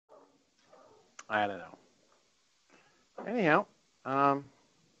I don't know. Anyhow, I'm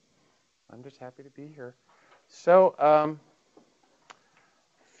just happy to be here. So,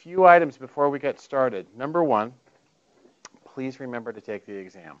 few items before we get started. Number one, please remember to take the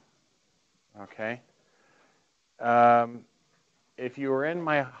exam. Okay? If you were in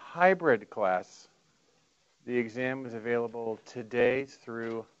my hybrid class, the exam is available today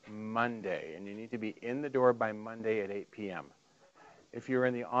through Monday, and you need to be in the door by Monday at 8 p.m. If you're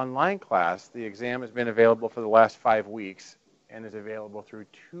in the online class, the exam has been available for the last 5 weeks and is available through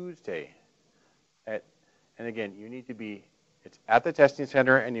Tuesday. And again, you need to be, it's at the testing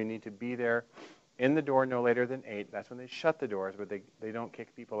center, and you need to be there in the door no later than 8. That's when they shut the doors, but they don't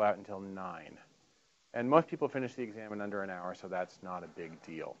kick people out until 9. And most people finish the exam in under an hour, so that's not a big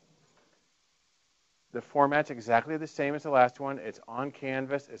deal. The format's exactly the same as the last one. It's on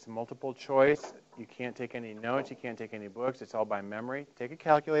Canvas. It's multiple choice. You can't take any notes. You can't take any books. It's all by memory. Take a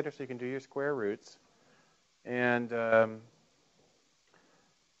calculator so you can do your square roots. And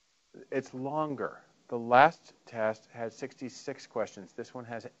it's longer. The last test had 66 questions. This one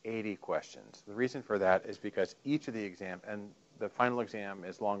has 80 questions. The reason for that is because each of the exam, and the final exam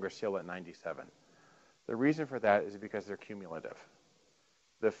is longer still at 97. The reason for that is because they're cumulative.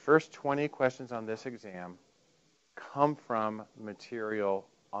 The first 20 questions on this exam come from material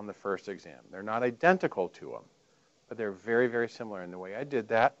on the first exam. They're not identical to them, but they're very, very similar. And the way I did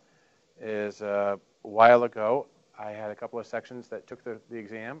that is a while ago, I had a couple of sections that took the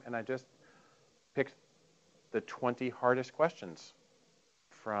exam, and I just picked the 20 hardest questions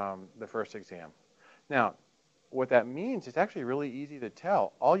from the first exam. Now, what that means, it's actually really easy to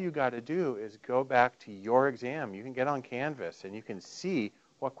tell. All you got to do is go back to your exam. You can get on Canvas, and you can see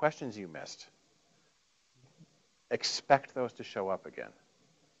what questions you missed. Expect those to show up again.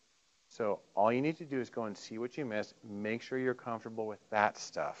 So all you need to do is go and see what you missed. Make sure you're comfortable with that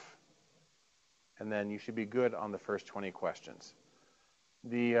stuff. And then you should be good on the first 20 questions.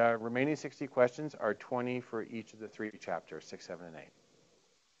 The remaining 60 questions are 20 for each of the 3 chapters, 6, 7, and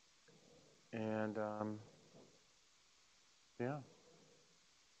 8. And yeah.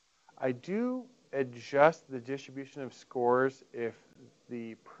 I do adjust the distribution of scores if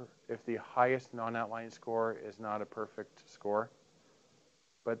the highest non-outline score is not a perfect score.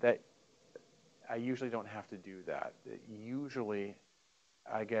 But that I usually don't have to do that. Usually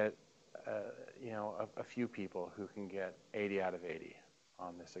I get a few people who can get 80 out of 80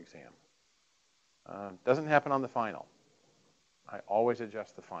 on this exam. Doesn't happen on the final. I always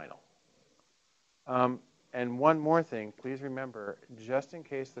adjust the final. And one more thing, please remember, just in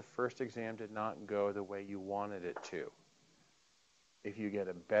case the first exam did not go the way you wanted it to, if you get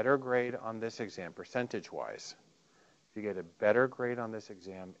a better grade on this exam, percentage-wise, if you get a better grade on this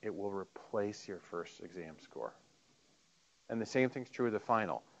exam, it will replace your first exam score. And the same thing's true of the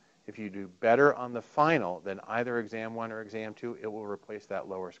final. If you do better on the final than either exam 1 or exam 2, it will replace that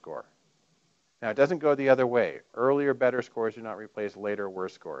lower score. Now, it doesn't go the other way. Earlier better scores do not replace later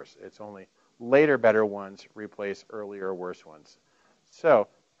worse scores. It's only later better ones replace earlier worse ones. So,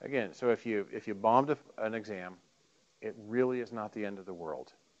 again, if you bombed an exam, it really is not the end of the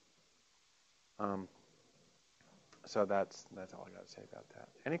world. So that's all I got to say about that.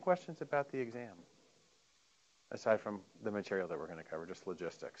 Any questions about the exam? Aside from the material that we're going to cover, just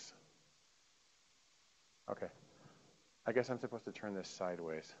logistics. Okay. I guess I'm supposed to turn this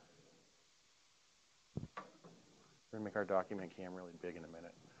sideways. We're going to make our document cam really big in a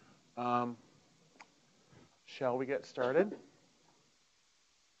minute. Shall we get started?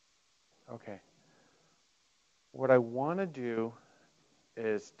 Okay. What I want to do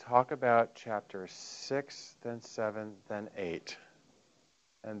is talk about chapter 6, then 7, then 8.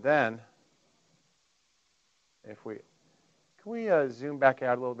 And then, can we zoom back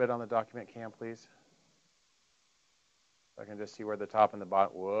out a little bit on the document cam, please? I can just see where the top and the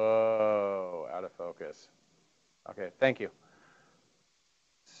bottom, whoa, out of focus. Okay, thank you.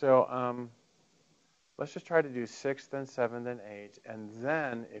 So let's just try to do 6, then 7, then 8. And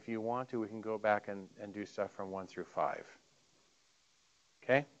then, if you want to, we can go back and do stuff from 1 through 5.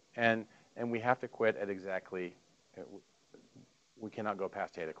 Okay? And we have to quit at exactly, we cannot go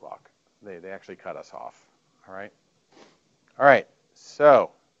past 8 o'clock. They actually cut us off. All right? All right.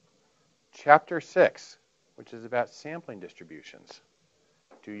 So, chapter 6, which is about sampling distributions.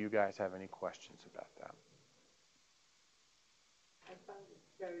 Do you guys have any questions about that? I found it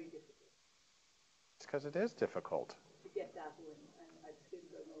very difficult. It's because it is difficult. To get that one, and I've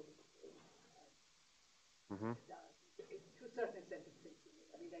skimmed them over the thing. To a certain extent, it's principle.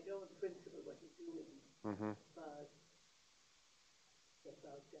 I mean, I know in principle what he's doing, but get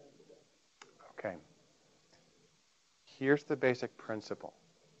bogged down to that. Okay. Here's the basic principle.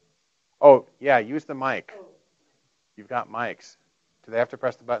 Oh, yeah, use the mic. Oh, You've got mics. Do they have to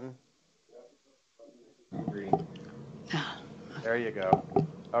press the button? There you go.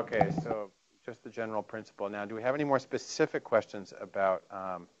 Okay, so just the general principle. Now, do we have any more specific questions about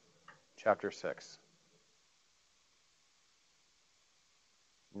Chapter 6?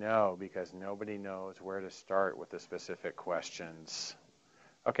 No, because nobody knows where to start with the specific questions.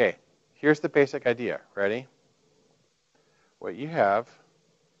 Okay, here's the basic idea. Ready? What you have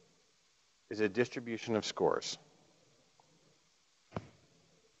is a distribution of scores.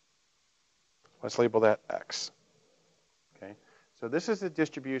 Let's label that X. Okay, so this is a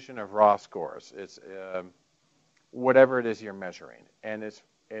distribution of raw scores. It's whatever it is you're measuring, and it's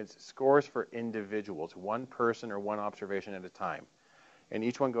scores for individuals, one person or one observation at a time. And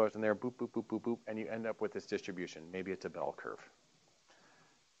each one goes in there, boop, boop, boop, boop, boop, and you end up with this distribution. Maybe it's a bell curve.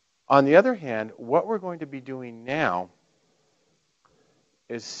 On the other hand, what we're going to be doing now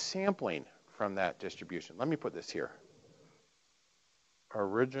is sampling from that distribution. Let me put this here.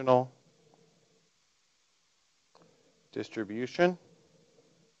 Original distribution,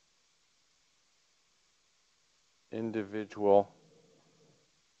 individual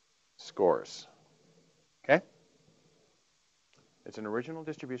scores. Okay? It's an original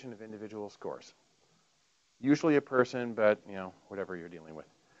distribution of individual scores. Usually a person, but, you know, whatever you're dealing with.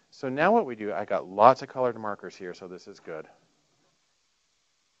 So now what we do, I got lots of colored markers here, so this is good.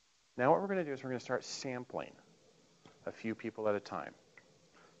 Now what we're going to do is we're going to start sampling a few people at a time.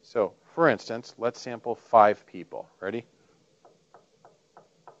 So, for instance, let's sample 5 people. Ready?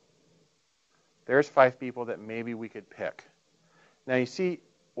 There's 5 people that maybe we could pick. Now you see,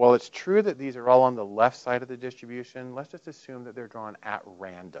 while it's true that these are all on the left side of the distribution, let's just assume that they're drawn at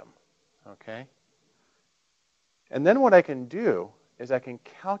random. Okay? And then what I can do is I can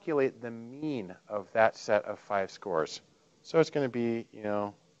calculate the mean of that set of 5 scores. So it's going to be, you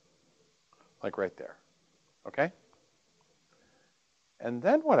know, like right there. Okay? And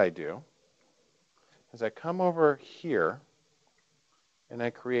then what I do is I come over here and I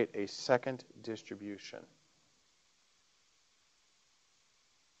create a second distribution.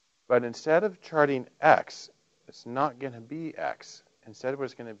 But instead of charting X, it's not going to be X. Instead, what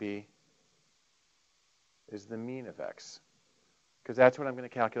it's going to be is the mean of X. Because that's what I'm going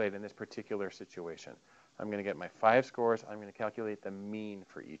to calculate in this particular situation. I'm going to get my 5 scores. I'm going to calculate the mean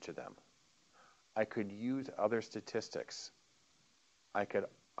for each of them. I could use other statistics. I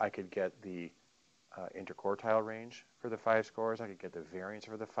could get the interquartile range for the 5 scores. I could get the variance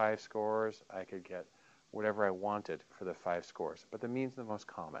for the 5 scores. I could get whatever I wanted for the 5 scores. But the mean's the most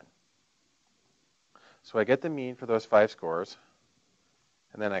common. So I get the mean for those 5 scores,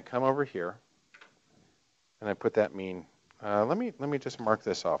 and then I come over here, and I put that mean. Let me just mark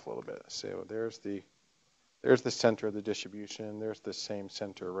this off a little bit. So there's the center of the distribution. There's the same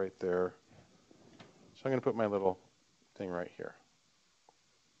center right there. So I'm going to put my little thing right here.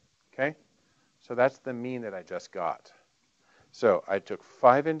 Okay? So that's the mean that I just got. So I took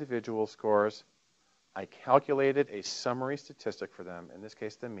 5 individual scores. I calculated a summary statistic for them, in this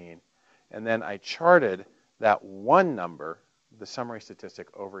case the mean, and then I charted that one number, the summary statistic,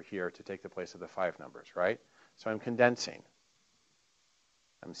 over here to take the place of the 5 numbers, right? So I'm condensing.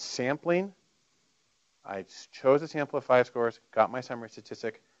 I'm sampling. I chose a sample of 5 scores, got my summary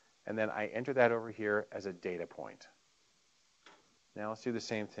statistic, and then I enter that over here as a data point. Now let's do the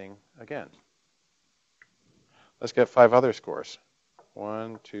same thing again. Let's get 5 other scores.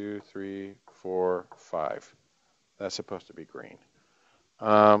 1, 2, 3, 4, 5. That's supposed to be green.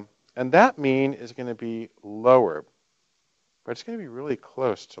 And that mean is going to be lower, but it's going to be really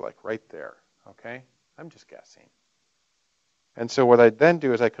close to like right there, okay? I'm just guessing. And so what I then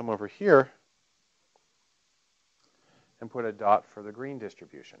do is I come over here and put a dot for the green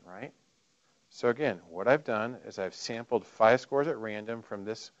distribution, right? So again, what I've done is I've sampled 5 scores at random from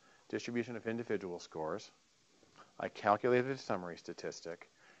this distribution of individual scores. I calculated a summary statistic,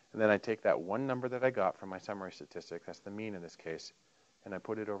 and then I take that one number that I got from my summary statistic, that's the mean in this case, and I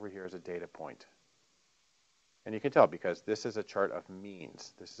put it over here as a data point. And you can tell because this is a chart of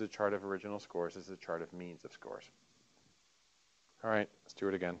means. This is a chart of original scores. This is a chart of means of scores. All right, let's do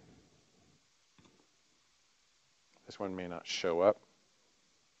it again. This one may not show up.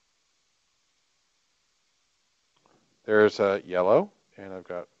 There's a yellow, and I've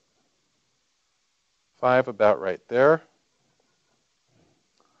got 5 about right there.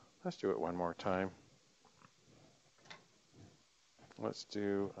 Let's do it one more time. Let's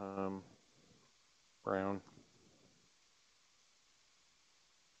do brown.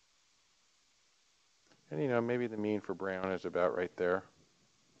 And, you know, maybe the mean for brown is about right there.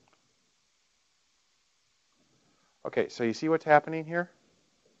 Okay, so you see what's happening here?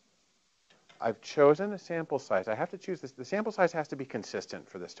 I've chosen a sample size. I have to choose this. The sample size has to be consistent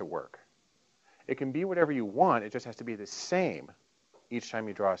for this to work. It can be whatever you want. It just has to be the same each time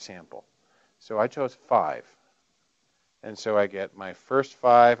you draw a sample. So I chose 5. And so I get my first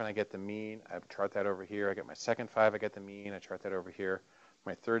 5, and I get the mean. I chart that over here. I get my second 5. I get the mean. I chart that over here.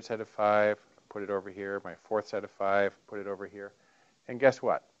 My third set of 5, put it over here. My fourth set of 5, put it over here. And guess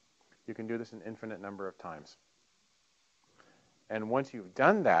what? You can do this an infinite number of times. And once you've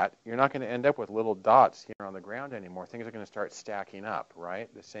done that, you're not going to end up with little dots here on the ground anymore. Things are going to start stacking up,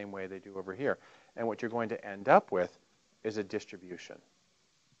 right? The same way they do over here. And what you're going to end up with is a distribution.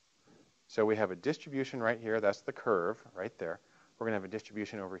 So we have a distribution right here. That's the curve right there. We're going to have a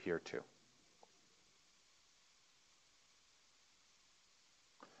distribution over here too.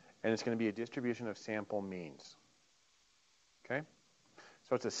 And it's going to be a distribution of sample means. Okay?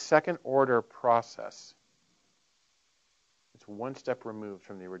 So it's a second order process. It's one step removed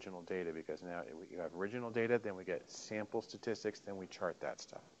from the original data because now you have original data, then we get sample statistics, then we chart that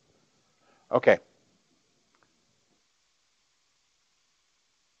stuff. Okay.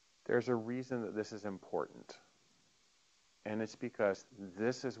 There's a reason that this is important. And it's because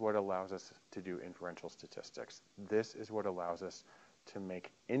this is what allows us to do inferential statistics. This is what allows us to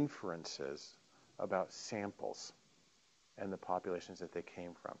make inferences about samples and the populations that they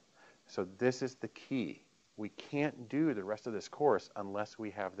came from. So this is the key. We can't do the rest of this course unless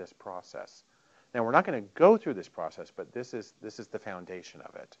we have this process. Now, we're not going to go through this process, but this is the foundation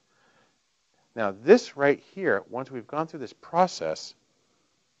of it. Now, this right here, once we've gone through this process,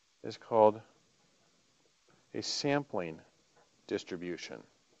 is called a sampling distribution.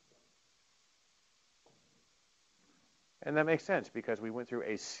 And that makes sense because we went through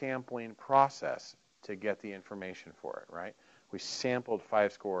a sampling process to get the information for it, right? We sampled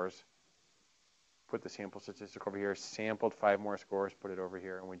 5 scores, put the sample statistic over here, sampled 5 more scores, put it over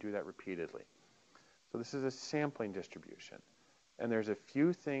here, and we do that repeatedly. So this is a sampling distribution. And there's a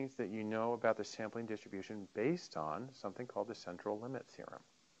few things that you know about the sampling distribution based on something called the central limit theorem,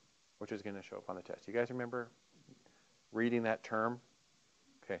 which is going to show up on the test. You guys remember reading that term?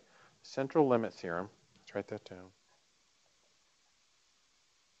 Okay, central limit theorem. Let's write that down.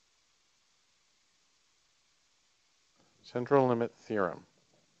 Central limit theorem,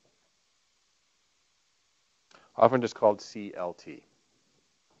 often just called CLT.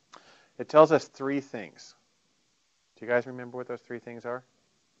 It tells us 3 things. Do you guys remember what those 3 things are?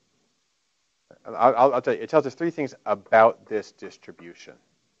 I'll tell you. It tells us 3 things about this distribution.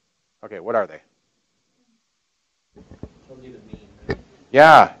 Okay, what are they? It tells you the mean, right?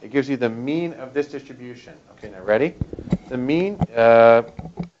 Yeah, it gives you the mean of this distribution. Okay, now ready? The mean,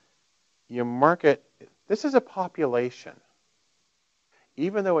 you mark it. This is a population.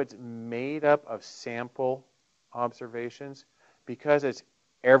 Even though it's made up of sample observations, because it's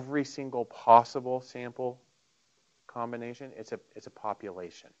every single possible sample combination, it's a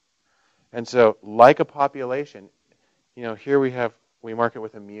population. And so, like a population, you know, here we mark it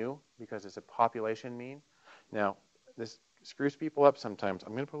with a mu because it's a population mean. Now, this screws people up sometimes.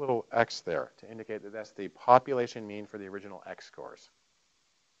 I'm going to put a little X there to indicate that that's the population mean for the original X scores.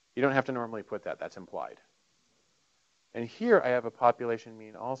 You don't have to normally put that. That's implied. And here I have a population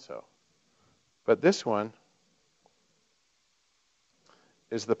mean also. But this one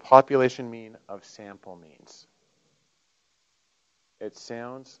is the population mean of sample means. It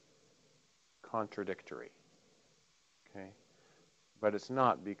sounds contradictory, okay? But it's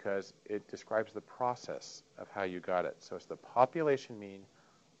not because it describes the process of how you got it. So it's the population mean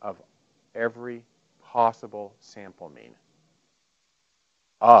of every possible sample mean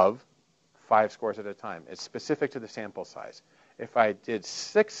of 5 scores at a time. It's specific to the sample size. If I did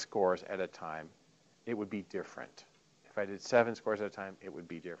 6 scores at a time, it would be different. If I did 7 scores at a time, it would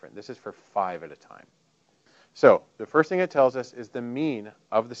be different. This is for 5 at a time. So the first thing it tells us is the mean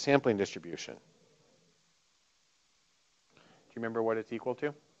of the sampling distribution. Do you remember what it's equal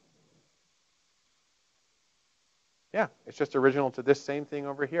to? Yeah, it's just original to this same thing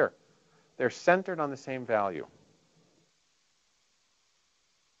over here. They're centered on the same value.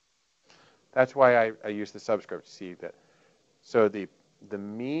 That's why I use the subscript to see that. So the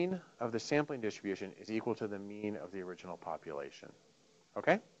mean of the sampling distribution is equal to the mean of the original population.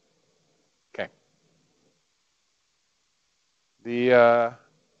 Okay? Okay. The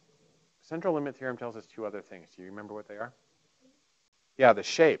central limit theorem tells us 2 other things. Do you remember what they are? Yeah, the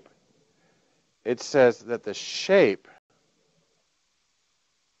shape. It says that the shape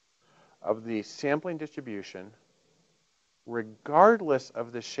of the sampling distribution, regardless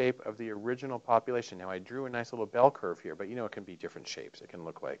of the shape of the original population. Now, I drew a nice little bell curve here, but you know it can be different shapes. It can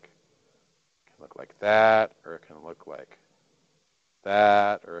look like that, or it can look like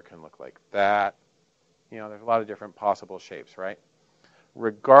that, or it can look like that. You know, there's a lot of different possible shapes, right?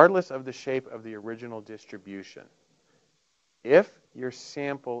 Regardless of the shape of the original distribution, if your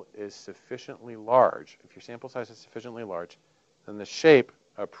sample is sufficiently large, if your sample size is sufficiently large, then the shape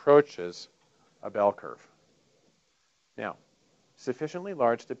approaches a bell curve. Now, sufficiently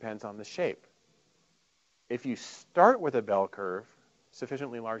large depends on the shape. If you start with a bell curve,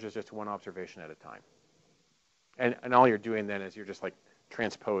 sufficiently large is just one observation at a time. And all you're doing then is you're just like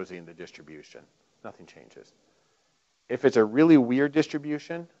transposing the distribution. Nothing changes. If it's a really weird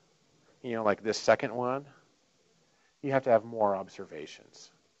distribution, you know, like this second one, you have to have more observations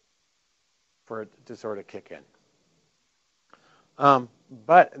for it to sort of kick in.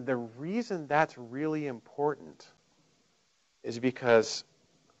 But the reason that's really important is because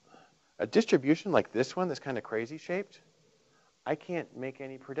a distribution like this one that's kind of crazy shaped, I can't make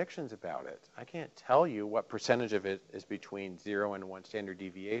any predictions about it. I can't tell you what percentage of it is between 0 and 1 standard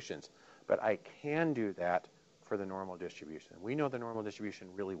deviations, but I can do that for the normal distribution. We know the normal distribution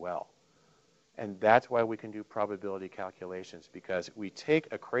really well. And that's why we can do probability calculations, because we take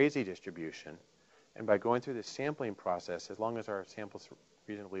a crazy distribution, and by going through this sampling process, as long as our sample's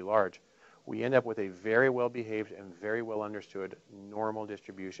reasonably large, we end up with a very well-behaved and very well-understood normal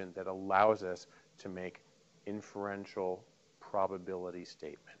distribution that allows us to make inferential probability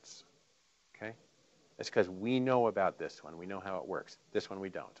statements. Okay? It's because we know about this one. We know how it works. This one we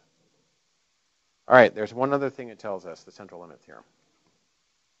don't. All right, there's one other thing it tells us, the central limit theorem.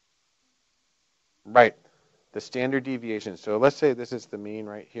 Right, the standard deviation. So let's say this is the mean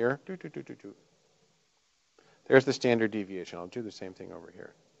right here. There's the standard deviation. I'll do the same thing over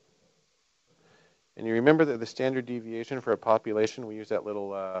here. And you remember that the standard deviation for a population, we use that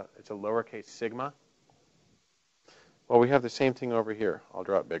little, it's a lowercase sigma. Well, we have the same thing over here. I'll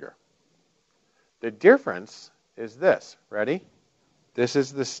draw it bigger. The difference is this. Ready? This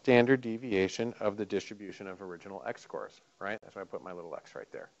is the standard deviation of the distribution of original x-scores, right? That's why I put my little x right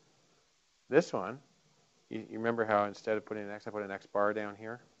there. This one, you remember how instead of putting an x, I put an x bar down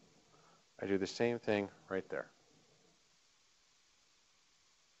here? I do the same thing right there.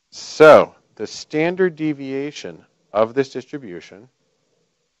 So the standard deviation of this distribution,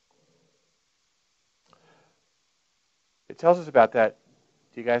 it tells us about that.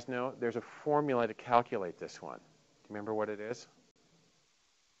 Do you guys know? There's a formula to calculate this one. Do you remember what it is?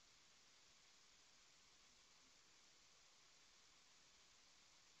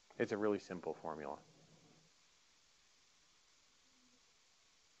 It's a really simple formula.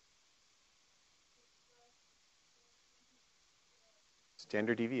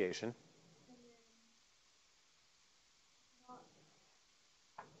 Standard deviation.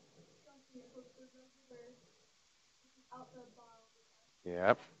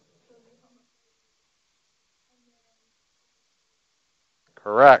 Yep.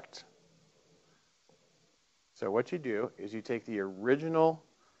 Correct. So what you do is you take the original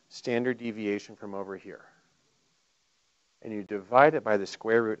standard deviation from over here, and you divide it by the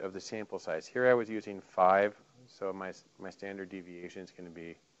square root of the sample size. Here I was using 5, so my standard deviation is going to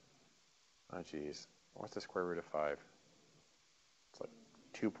be, oh geez, what's the square root of 5? It's like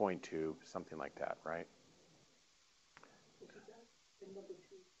 2.2, something like that, right?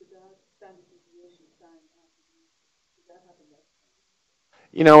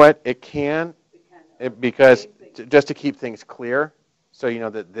 You know what? It can, because just to keep things clear, so you know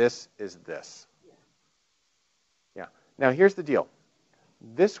that this is this. Yeah. Now here's the deal.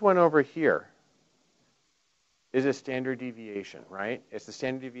 This one over here is a standard deviation, right? It's the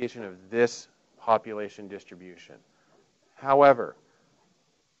standard deviation of this population distribution. However,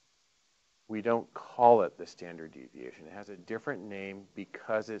 we don't call it the standard deviation. It has a different name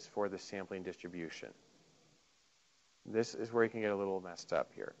because it's for the sampling distribution. This is where you can get a little messed up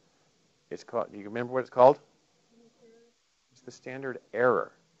here. It's called, do you remember what it's called? It's the standard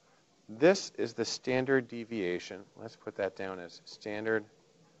error. This is the standard deviation. Let's put that down as standard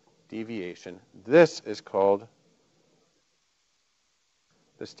deviation. This is called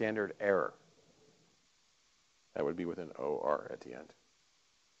the standard error. That would be with an OR at the end.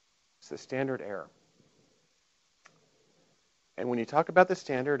 It's the standard error. And when you talk about the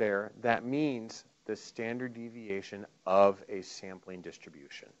standard error, that means the standard deviation of a sampling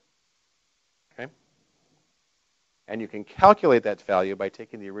distribution. Okay? And you can calculate that value by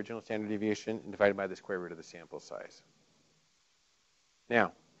taking the original standard deviation and dividing by the square root of the sample size.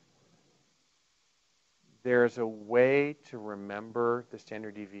 Now, there's a way to remember the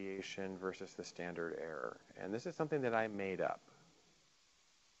standard deviation versus the standard error. And this is something that I made up.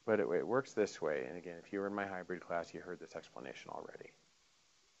 But it works this way. And again, if you were in my hybrid class, you heard this explanation already.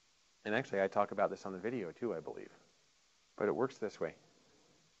 And actually, I talk about this on the video too, I believe. but it works this way.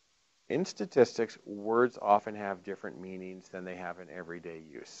 In statistics, words often have different meanings than they have in everyday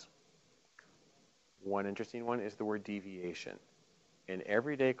use. One interesting one is the word deviation. In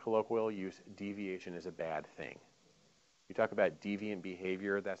everyday colloquial use, deviation is a bad thing. You talk about deviant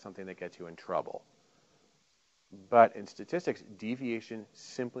behavior, that's something that gets you in trouble. But in statistics, deviation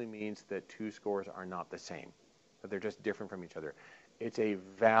simply means that two scores are not the same, that they're just different from each other. It's a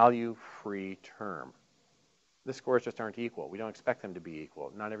value-free term. The scores just aren't equal. We don't expect them to be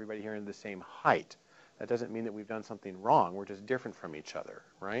equal. Not everybody here is the same height. That doesn't mean that we've done something wrong. We're just different from each other,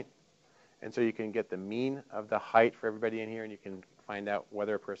 right? And so you can get the mean of the height for everybody in here, and you can find out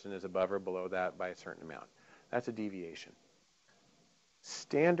whether a person is above or below that by a certain amount. That's a deviation.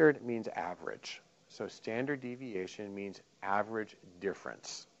 Standard means average. So standard deviation means average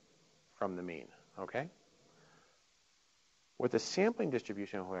difference from the mean, okay? With a sampling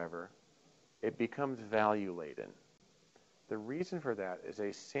distribution, however, it becomes value-laden. The reason for that is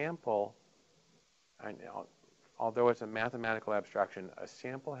a sample, although it's a mathematical abstraction, a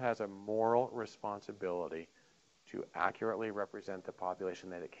sample has a moral responsibility to accurately represent the population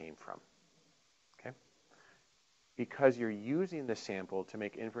that it came from, okay? Because you're using the sample to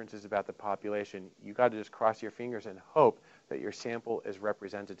make inferences about the population, you got to just cross your fingers and hope that your sample is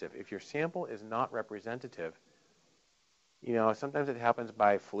representative. If your sample is not representative, you know, sometimes it happens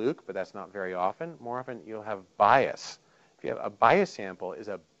by fluke, but that's not very often. More often, you'll have bias. If you have a bias sample, is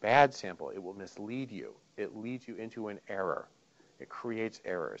a bad sample. It will mislead you. It leads you into an error. It creates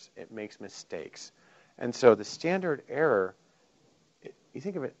errors. It makes mistakes. And so the standard error, you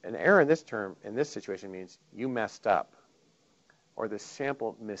think of it, an error in this term, in this situation, means you messed up, or the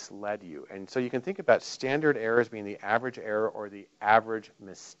sample misled you. And so you can think about standard errors being the average error or the average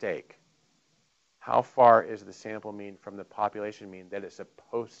mistake. How far is the sample mean from the population mean that it's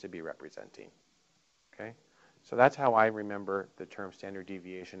supposed to be representing? Okay? So that's how I remember the term standard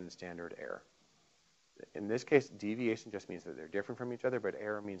deviation and standard error. In this case, deviation just means that they're different from each other, but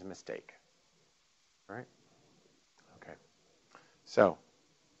error means mistake. All right? Okay. So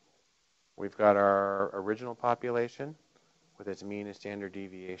we've got our original population with its mean and standard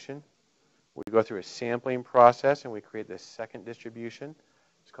deviation. We go through a sampling process and we create the second distribution.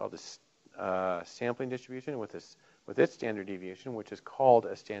 It's called a sampling distribution with its standard deviation, which is called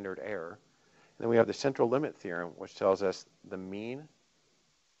a standard error. And then we have the central limit theorem, which tells us the mean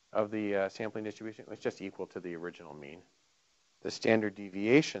of the sampling distribution was just equal to the original mean. The standard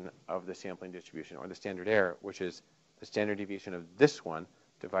deviation of the sampling distribution, or the standard error, which is the standard deviation of this one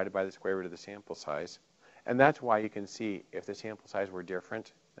divided by the square root of the sample size. And that's why you can see if the sample size were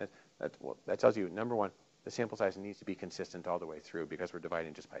different, that tells you, number one, the sample size needs to be consistent all the way through because we're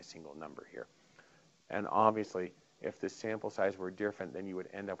dividing just by a single number here. And obviously, if the sample size were different, then you would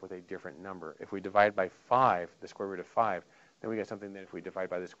end up with a different number. If we divide by 5, the square root of 5, then we get something that if we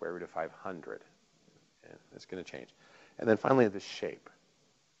divide by the square root of 500, it's going to change. And then finally, the shape.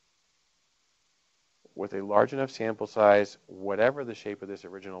 With a large enough sample size, whatever the shape of this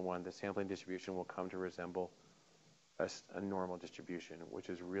original one, the sampling distribution will come to resemble a normal distribution, which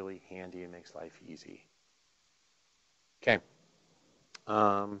is really handy and makes life easy. Okay.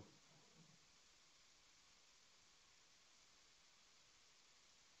 I'm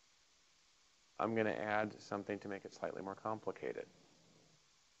going to add something to make it slightly more complicated.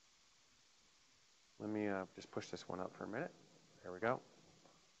 Let me just push this one up for a minute. There we go.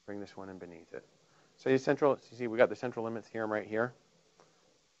 Bring this one in beneath it. So you see we got the central limit theorem right here.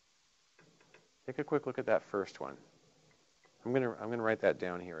 Take a quick look at that first one. I'm going to write that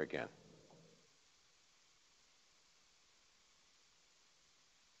down here again.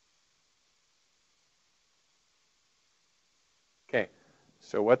 Okay,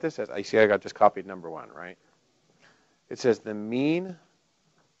 so what this says, I see I got just copied number 1, right? It says the mean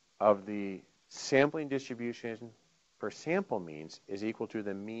of the sampling distribution for sample means is equal to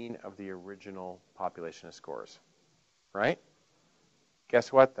the mean of the original population of scores, right?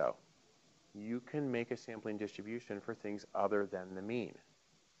 Guess what, though? You can make a sampling distribution for things other than the mean.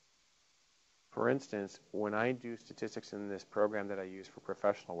 For instance, when I do statistics in this program that I use for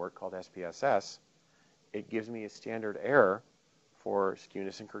professional work called SPSS, it gives me a standard error for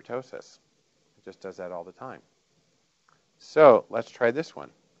skewness and kurtosis. It just does that all the time. So let's try this one.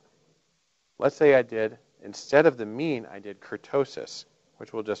 Let's say I did, instead of the mean, I did kurtosis,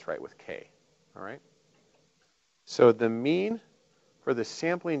 which we'll just write with K. All right? So the mean for the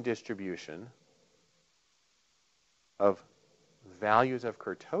sampling distribution of values of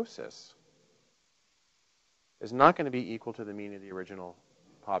kurtosis is not going to be equal to the mean of the original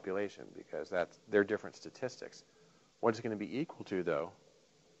population because they're different statistics. What it's going to be equal to, though,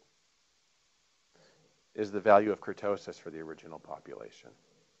 is the value of kurtosis for the original population.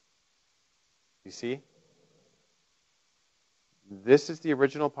 You see? This is the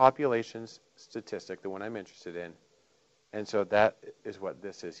original population's statistic, the one I'm interested in. And so that is what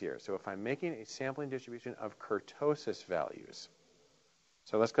this is here. So if I'm making a sampling distribution of kurtosis values,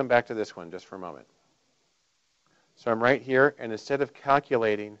 so let's come back to this one just for a moment. So I'm right here, and instead of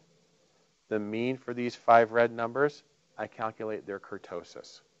calculating the mean for these 5 red numbers, I calculate their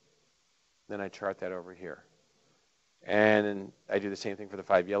kurtosis. Then I chart that over here. And I do the same thing for the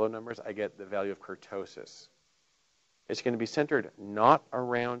 5 yellow numbers. I get the value of kurtosis. It's going to be centered not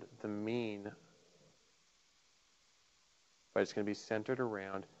around the mean, but it's going to be centered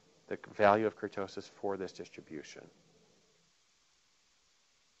around the value of kurtosis for this distribution.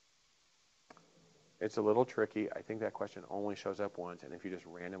 It's a little tricky. I think that question only shows up once, and if you just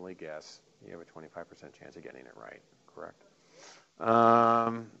randomly guess, you have a 25% chance of getting it right, correct?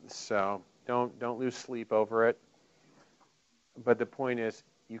 So don't lose sleep over it. But the point is,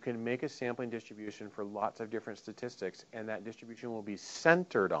 you can make a sampling distribution for lots of different statistics, and that distribution will be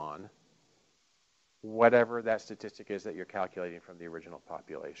centered on whatever that statistic is that you're calculating from the original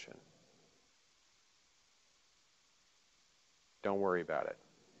population. Don't worry about it.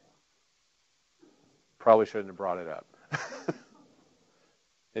 Probably shouldn't have brought it up.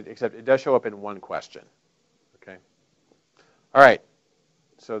 Except it does show up in one question. Okay? All right.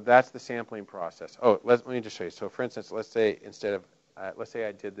 So that's the sampling process. Oh, let me just show you. So for instance, let's say instead of, let's say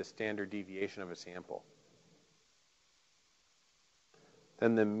I did the standard deviation of a sample.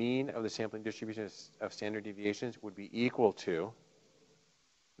 Then the mean of the sampling distribution of standard deviations would be equal to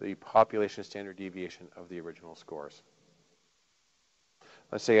the population standard deviation of the original scores.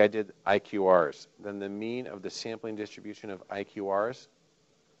 Let's say I did IQRs. Then the mean of the sampling distribution of IQRs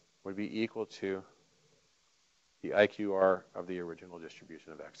would be equal to the IQR of the original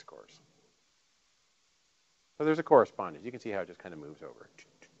distribution of X-scores. So there's a correspondence. You can see how it just kind of moves over.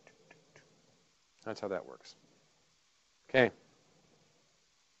 That's how that works. Okay.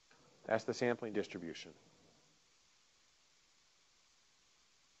 That's the sampling distribution.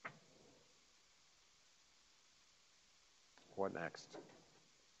 What next?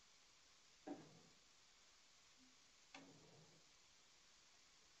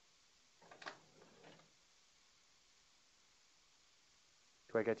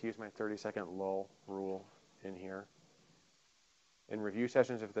 Do I get to use my 30-second lull rule in here? In review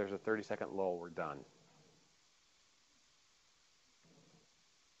sessions, if there's a 30-second lull, we're done.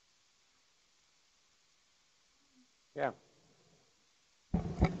 Yeah.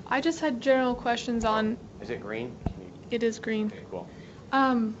 I just had general questions on. Is it green? It is green. Okay, cool.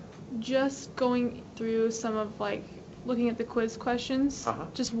 Just going through some of looking at the quiz questions.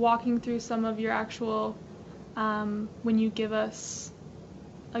 Just walking through some of your actual when you give us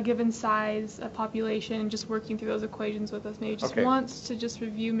a given size, a population, and just working through those equations with us. Maybe just once to just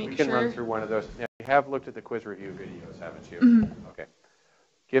review, make sure. We can run through one of those. Now, you have looked at the quiz review videos, haven't you? Mm-hmm. Okay.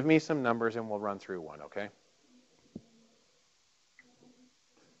 Give me some numbers and we'll run through one, okay?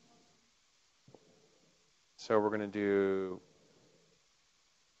 So we're going to do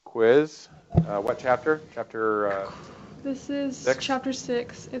quiz. What chapter? Chapter This is 6? chapter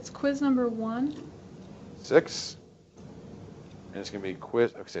 6. It's quiz number 1. 6. And it's going to be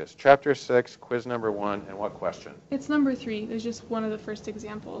quiz. Okay, it's chapter 6, quiz number 1, and what question? It's number 3. It's just one of the first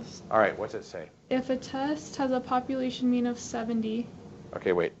examples. All right, what's it say? If a test has a population mean of 70.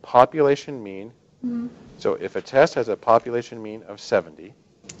 Okay, wait. Population mean. Mm-hmm. So if a test has a population mean of 70.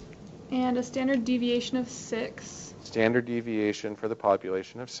 And a standard deviation of 6. Standard deviation for the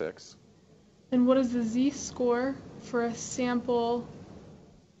population of 6. And what is the z-score for a sample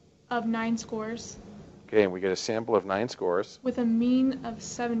of 9 scores? Okay, and we get a sample of 9 scores. With a mean of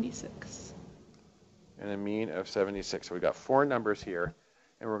 76. And a mean of 76. So we've got 4 numbers here,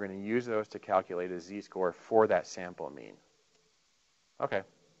 and we're going to use those to calculate a z-score for that sample mean. Okay.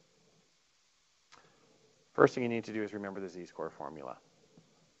 First thing you need to do is remember the z-score formula.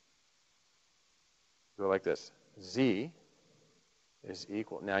 Go like this. Z is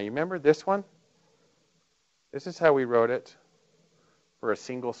equal. Now, you remember this one? This is how we wrote it for a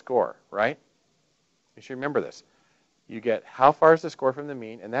single score, right? You should remember this. You get how far is the score from the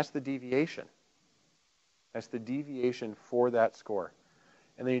mean, and that's the deviation. That's the deviation for that score.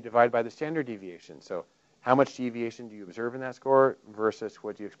 And then you divide by the standard deviation. So how much deviation do you observe in that score versus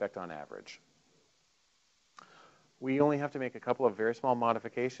what do you expect on average? We only have to make a couple of very small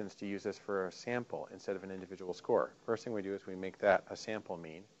modifications to use this for a sample instead of an individual score. First thing we do is we make that a sample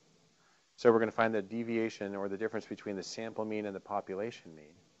mean. So we're going to find the deviation or the difference between the sample mean and the population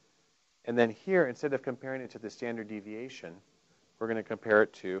mean. And then here, instead of comparing it to the standard deviation, we're going to compare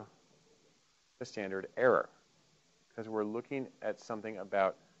it to the standard error, because we're looking at something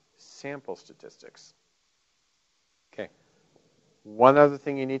about sample statistics. Okay. One other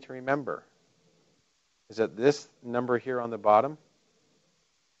thing you need to remember is that this number here on the bottom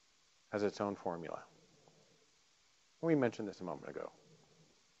has its own formula. We mentioned this a moment ago.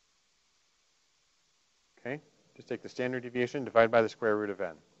 Okay? Just take the standard deviation, divide by the square root of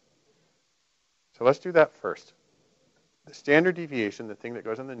n. So let's do that first. The standard deviation, the thing that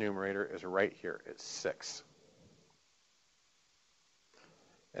goes in the numerator, is right here. It's 6.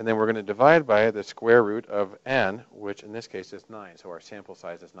 And then we're going to divide by the square root of n, which in this case is 9. So our sample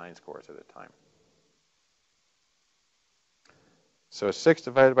size is 9 scores at a time. So 6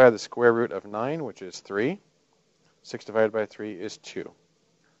 divided by the square root of 9, which is 3. 6 divided by 3 is 2.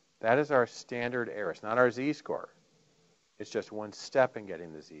 That is our standard error. It's not our z-score. It's just one step in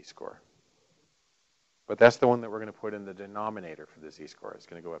getting the z-score. But that's the one that we're going to put in the denominator for the z-score. It's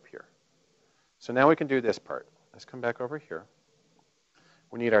going to go up here. So now we can do this part. Let's come back over here.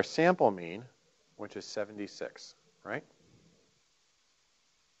 We need our sample mean, which is 76, right?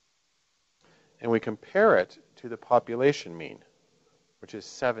 And we compare it to the population mean, which is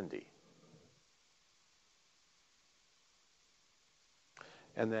 70.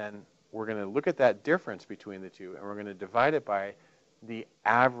 And then we're going to look at that difference between the two, and we're going to divide it by the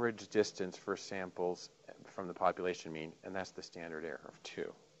average distance for samples from the population mean, and that's the standard error of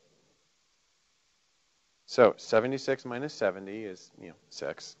 2. So 76 minus 70 is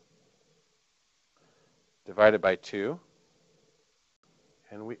 6. Divided by 2.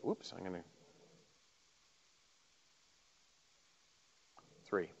 And we, oops, I'm going to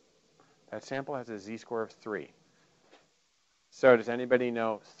 3. That sample has a z-score of 3. So does anybody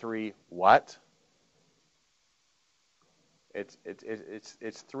know 3 what? It's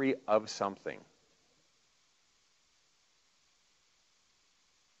 3 of something.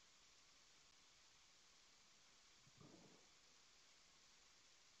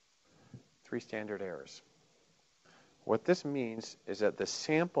 Three standard errors. What this means is that the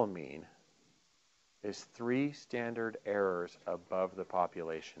sample mean is 3 standard errors above the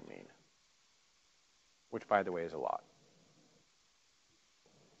population mean, which, by the way, is a lot.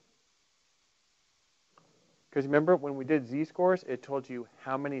 Because remember, when we did z-scores, it told you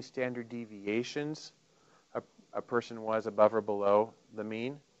how many standard deviations a person was above or below the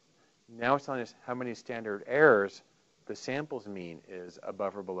mean. Now it's telling us how many standard errors the sample's mean is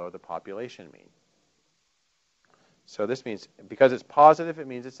above or below the population mean. So this means, because it's positive, it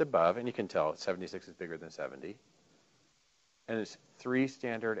means it's above, and you can tell 76 is bigger than 70. And it's 3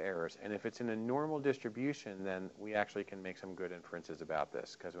 standard errors. And if it's in a normal distribution, then we actually can make some good inferences about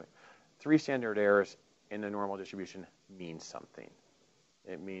this, because 3 standard errors in a normal distribution means something.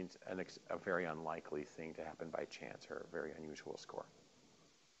 It means a very unlikely thing to happen by chance, or a very unusual score.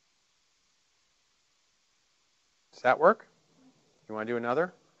 Does that work? You want to do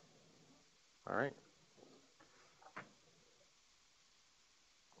another? All right.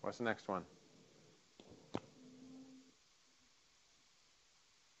 What's the next one?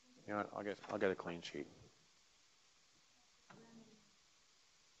 You know what? I'll get a clean sheet.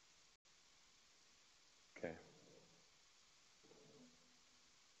 Okay.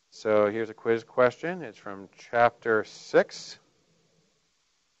 So here's a quiz question. It's from chapter 6.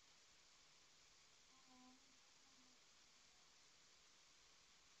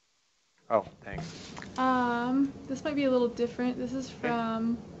 Oh, thanks. This might be a little different. This is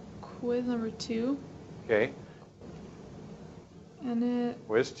from quiz number 2. Okay. And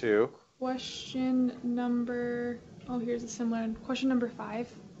Quiz 2. Question number, here's a similar one. Question number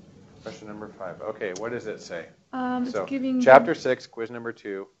 5. Question number 5. Okay, what does it say? It's so, giving chapter 6, quiz number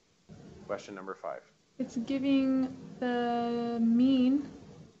 2, question number 5. It's giving the mean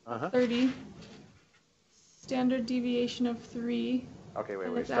 30, standard deviation of 3. Okay,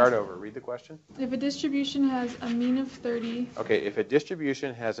 wait. Start over. Read the question. If a distribution has a mean of 30. Okay, if a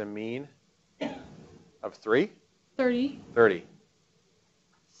distribution has a mean of 3? 30. 30.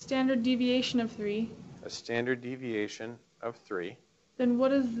 Standard deviation of 3. A standard deviation of 3. Then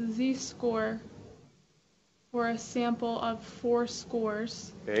what is the z-score for a sample of 4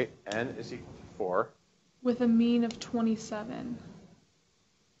 scores? Okay, n is equal to 4. With a mean of 27.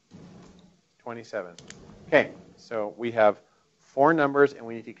 27. Okay, so we have 4 numbers, and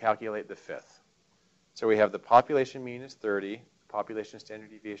we need to calculate the 5th. So we have the population mean is 30, the population standard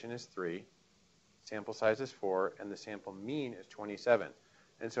deviation is 3, sample size is 4, and the sample mean is 27.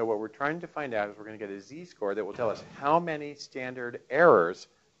 And so what we're trying to find out is we're going to get a z-score that will tell us how many standard errors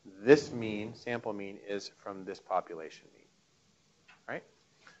this mean, sample mean, is from this population mean. Right?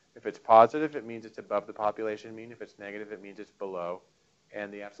 If it's positive, it means it's above the population mean. If it's negative, it means it's below.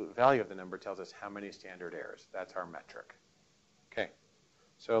 And the absolute value of the number tells us how many standard errors. That's our metric. Okay,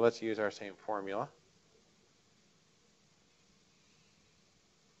 so let's use our same formula.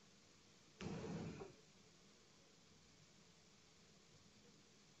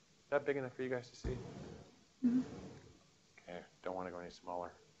 Is that big enough for you guys to see? Mm-hmm. Okay, don't want to go any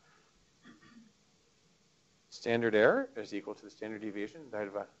smaller. Standard error is equal to the standard deviation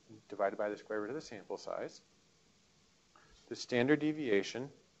divided by the square root of the sample size. The standard deviation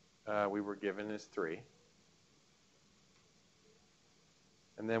we were given is 3.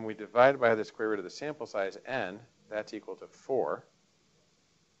 And then we divide by the square root of the sample size, n. That's equal to 4.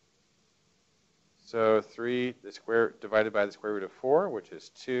 So 3 divided by the square root of 4, which is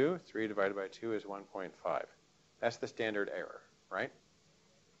 2. 3 divided by 2 is 1.5. That's the standard error, right?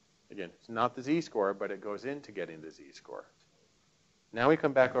 Again, it's not the z-score, but it goes into getting the z-score. Now we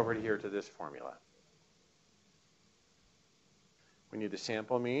come back over here to this formula. We need the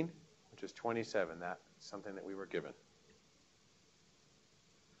sample mean, which is 27. That's something that we were given.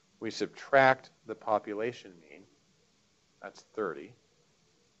 We subtract the population mean. That's 30.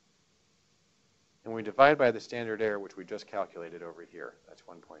 And we divide by the standard error, which we just calculated over here. That's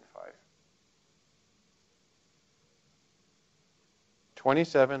 1.5.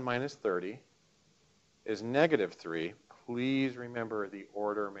 27 minus 30 is negative 3. Please remember the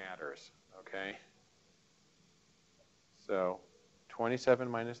order matters, okay? So 27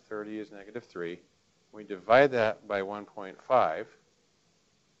 minus 30 is negative 3. We divide that by 1.5,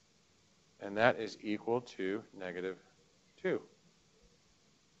 and that is equal to negative 2.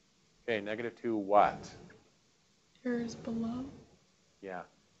 Okay, negative 2 what? Errors below? Yeah.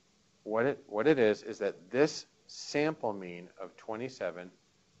 What it is that this sample mean of 27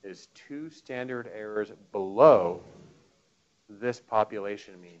 is 2 standard errors below this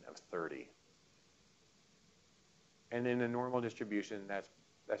population mean of 30. And in a normal distribution, that's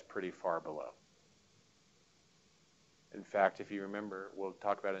pretty far below. In fact, if you remember, we'll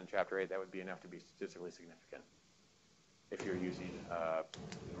talk about it in Chapter 8, that would be enough to be statistically significant if you're using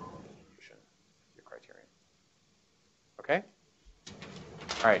normal distribution, your criterion. Okay?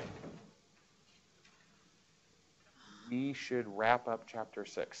 All right. We should wrap up Chapter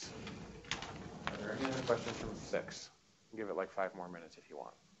 6. Are there any other questions from 6? I'll give it like 5 more minutes if you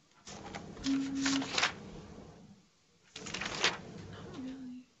want. Not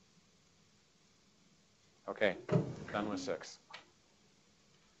really. Okay, done with 6.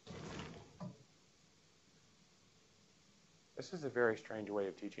 This is a very strange way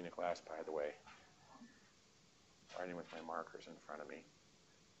of teaching a class, by the way. Writing with my markers in front of me.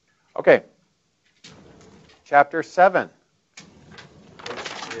 Okay. Chapter 7,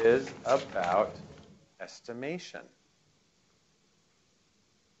 which is about estimation.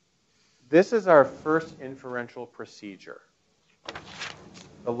 This is our first inferential procedure.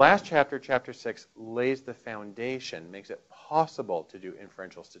 The last chapter, Chapter 6, lays the foundation, makes it possible to do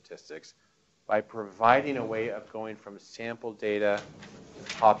inferential statistics by providing a way of going from sample data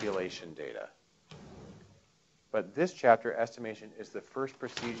to population data. But this chapter, estimation, is the first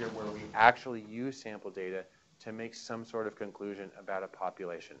procedure where we actually use sample data to make some sort of conclusion about a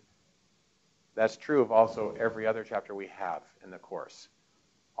population. That's true of also every other chapter we have in the course.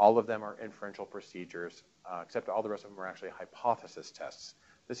 All of them are inferential procedures, except all the rest of them are actually hypothesis tests.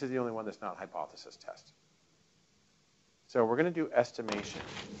 This is the only one that's not hypothesis test. So we're going to do estimation.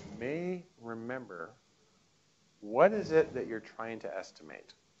 You may remember, what is it that you're trying to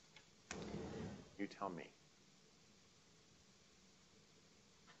estimate? You tell me.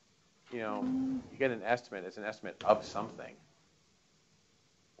 You know, you get an estimate. It's an estimate of something.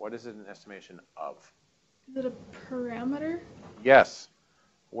 What is it an estimation of? Is it a parameter? Yes.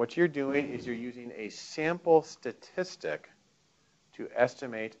 What you're doing is you're using a sample statistic to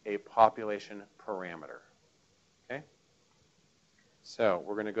estimate a population parameter. Okay? So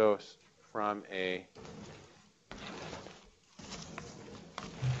we're going to go from a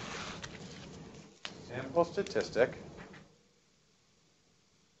sample statistic,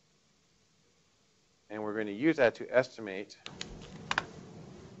 and we're going to use that to estimate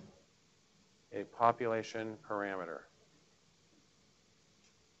a population parameter.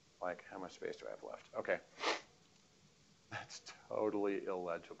 Like, how much space do I have left? Okay. That's totally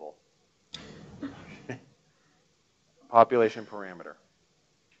illegible. Population parameter.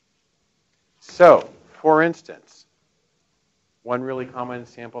 So, for instance, one really common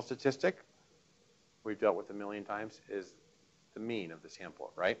sample statistic we've dealt with a million times is the mean of the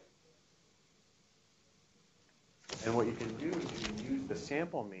sample, right? And what you can do is you can use the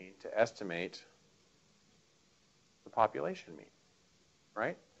sample mean to estimate the population mean,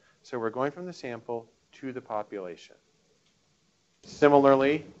 right? So we're going from the sample to the population.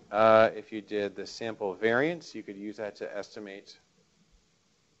 Similarly, if you did the sample variance, you could use that to estimate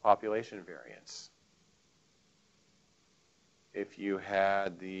population variance. If you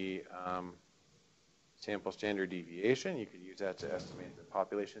had the sample standard deviation, you could use that to estimate the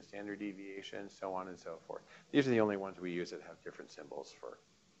population standard deviation, so on and so forth. These are the only ones we use that have different symbols for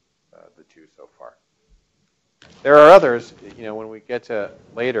the two so far. There are others, you know, when we get to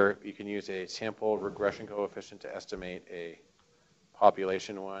later, you can use a sample regression coefficient to estimate a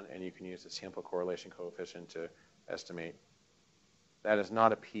population one, and you can use the sample correlation coefficient to estimate. That is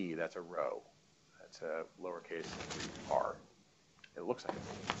not a p, that's a rho. That's a lowercase r. It looks like it.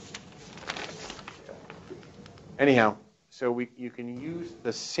 Anyhow, so you can use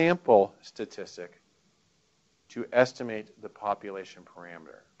the sample statistic to estimate the population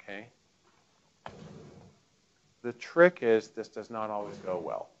parameter, okay? The trick is this does not always go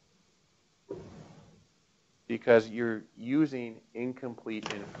well because you're using incomplete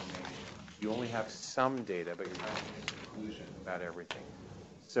information. You only have some data, but you're not making a conclusion about everything.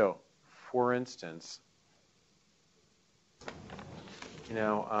 So, for instance, you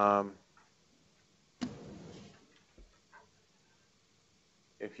know,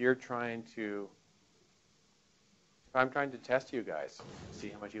 if I'm trying to test you guys, see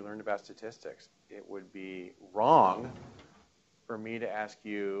how much you learned about statistics, it would be wrong for me to ask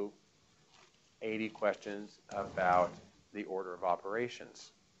you 80 questions about the order of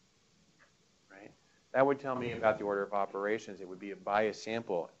operations, right? That would tell me about the order of operations. It would be a biased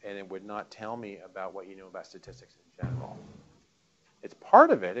sample, and it would not tell me about what you know about statistics in general. It's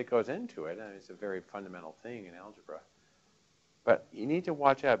part of it. It goes into it, and it's a very fundamental thing in algebra. But you need to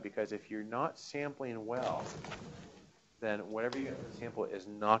watch out, because if you're not sampling well, then whatever you get from the sample is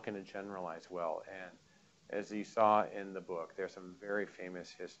not going to generalize well. And as you saw in the book, there's some very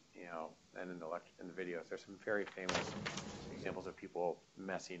famous, you know, and in the videos, there's some very famous examples of people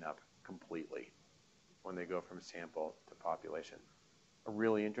messing up completely when they go from sample to population. A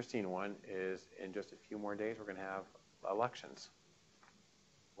really interesting one is in just a few more days, we're going to have elections.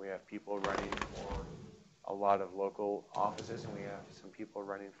 We have people running for a lot of local offices, and we have some people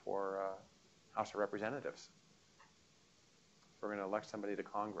running for House of Representatives. We're going to elect somebody to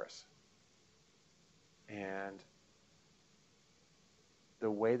Congress. And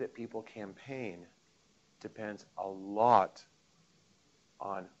the way that people campaign depends a lot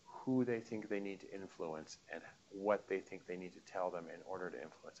on who they think they need to influence and what they think they need to tell them in order to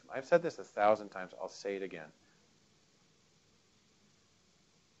influence them. I've said this 1,000 times. I'll say it again.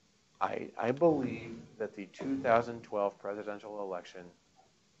 I believe that the 2012 presidential election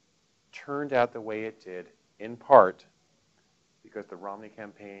turned out the way it did, in part, because the Romney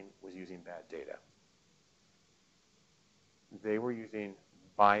campaign was using bad data. They were using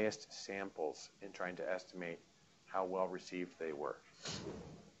biased samples in trying to estimate how well received they were.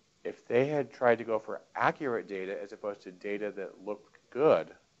 If they had tried to go for accurate data as opposed to data that looked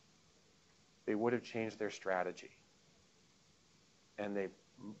good, they would have changed their strategy. And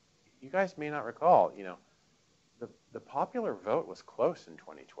you guys may not recall, you know, the popular vote was close in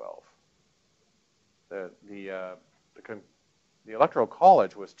 2012. The Electoral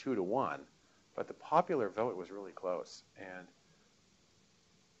College was 2-1, but the popular vote was really close. And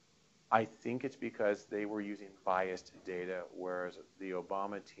I think it's because they were using biased data, whereas the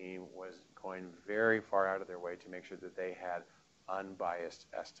Obama team was going very far out of their way to make sure that they had unbiased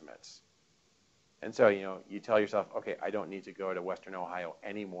estimates. And so, you know, you tell yourself, okay, I don't need to go to Western Ohio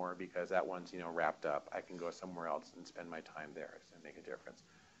anymore because that one's, you know, wrapped up. I can go somewhere else and spend my time there. It's going to make a difference.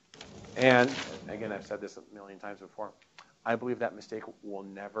 And again, I've said this a million times before. I believe that mistake will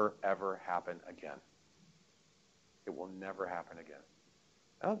never, ever happen again. It will never happen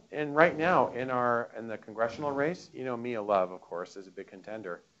again. And right now, in the congressional race, you know, Mia Love, of course, is a big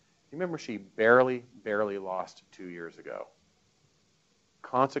contender. You remember she barely lost 2 years ago.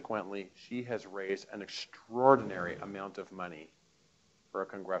 Consequently, she has raised an extraordinary amount of money for a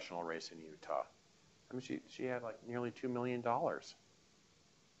congressional race in Utah. I mean, she had like nearly $2 million,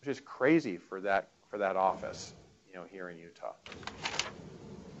 which is crazy for that office, you know, here in Utah.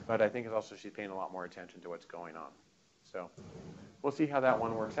 But I think it's also she's paying a lot more attention to what's going on. So we'll see how that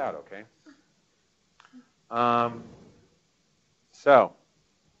one works out, okay? So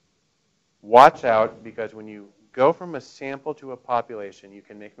watch out, because when you go from a sample to a population, you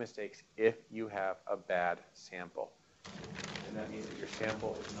can make mistakes if you have a bad sample. And that means that your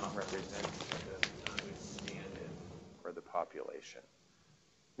sample is not representative, it does not stand in for the population.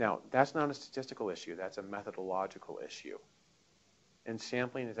 Now, that's not a statistical issue, that's a methodological issue. And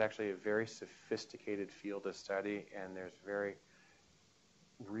sampling is actually a very sophisticated field of study, and there's very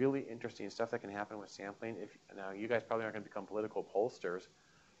really interesting stuff that can happen with sampling. Now, you guys probably aren't going to become political pollsters,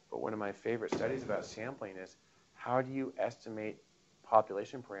 but one of my favorite studies about sampling is how do you estimate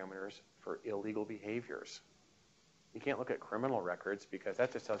population parameters for illegal behaviors? You can't look at criminal records because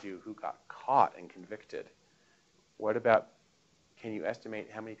that just tells you who got caught and convicted. What about, can you estimate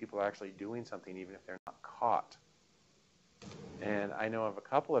how many people are actually doing something even if they're not caught? And I know of a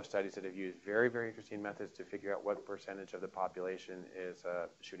couple of studies that have used very, very interesting methods to figure out what percentage of the population is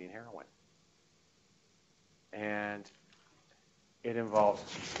shooting heroin. And it involves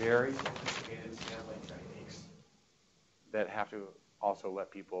very sophisticated sampling techniques that have to also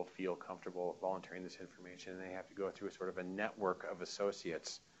let people feel comfortable volunteering this information. And they have to go through a sort of a network of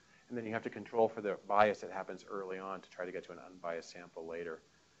associates. And then you have to control for the bias that happens early on to try to get to an unbiased sample later.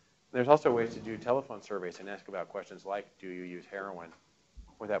 There's also ways to do telephone surveys and ask about questions like, do you use heroin,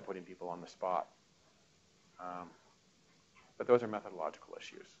 without putting people on the spot. But those are methodological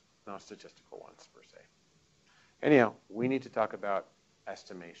issues, not statistical ones per se. Anyhow, we need to talk about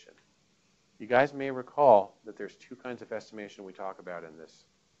estimation. You guys may recall that there's two kinds of estimation we talk about in this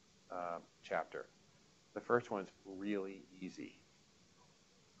chapter. The first one's really easy.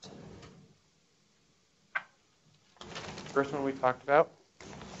 First one we talked about.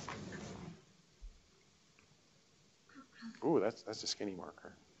 Ooh, that's a skinny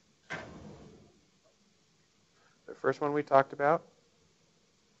marker. The first one we talked about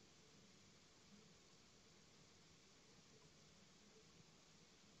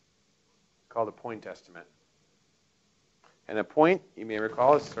is called a point estimate. And a point, you may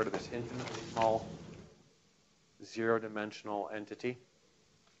recall, is sort of this infinitely small zero-dimensional entity.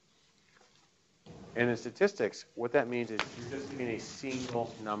 And in statistics, what that means is you're just giving a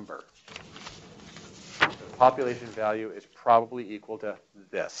single number. The population value is probably equal to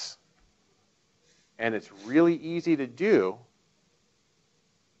this. And it's really easy to do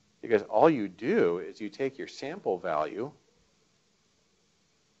because all you do is you take your sample value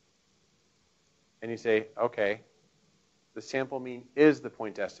and you say, okay, the sample mean is the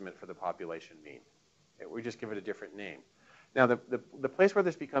point estimate for the population mean. We just give it a different name. Now, the place where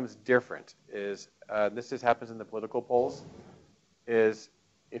this becomes different is, happens in the political polls, is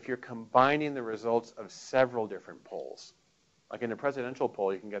if you're combining the results of several different polls. Like in a presidential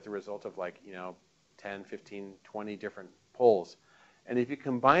poll, you can get the result of 10, 15, 20 different polls. And if you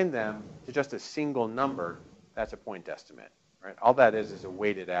combine them to just a single number, that's a point estimate, right? All that is a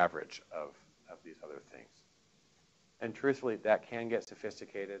weighted average of these other things. And truthfully, that can get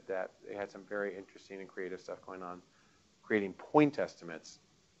sophisticated. That they had some very interesting and creative stuff going on, creating point estimates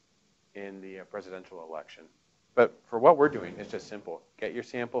in the presidential election. But for what we're doing, it's just simple. Get your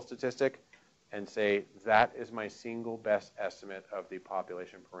sample statistic and say, that is my single best estimate of the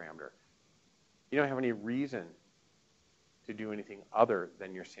population parameter. You don't have any reason to do anything other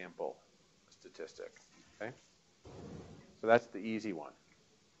than your sample statistic. Okay? So that's the easy one.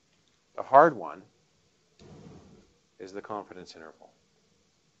 The hard one is the confidence interval.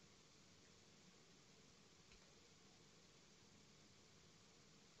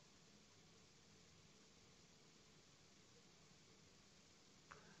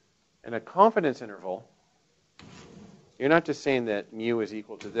 And a confidence interval, you're not just saying that mu is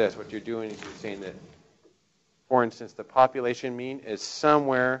equal to this. What you're doing is you're saying that, for instance, the population mean is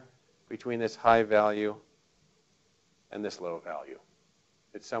somewhere between this high value and this low value.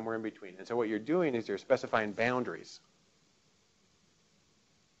 It's somewhere in between. And so what you're doing is you're specifying boundaries.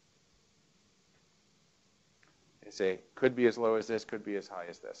 You say, could be as low as this, could be as high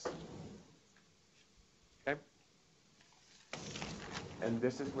as this. Okay? And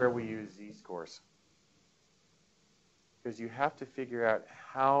this is where we use z-scores. Because you have to figure out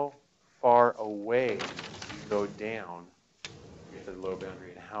how far away you go down to get to the low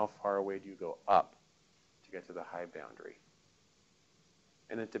boundary and how far away do you go up to get to the high boundary.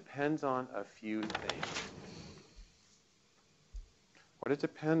 And it depends on a few things. What it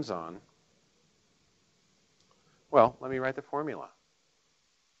depends on, well, let me write the formula.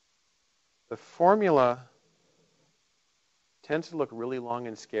 The formula tends to look really long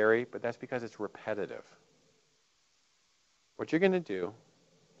and scary, but that's because it's repetitive. What you're going to do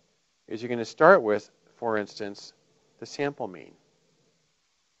is you're going to start with, for instance, the sample mean.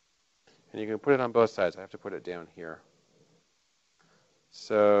 And you can put it on both sides. I have to put it down here.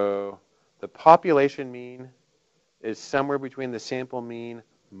 So the population mean is somewhere between the sample mean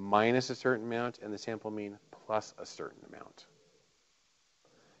minus a certain amount and the sample mean plus a certain amount.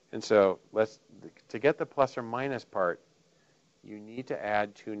 And so to get the plus or minus part, you need to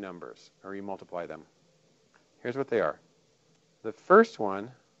add two numbers, or you multiply them. Here's what they are. The first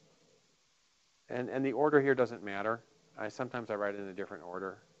one, and the order here doesn't matter. sometimes I write it in a different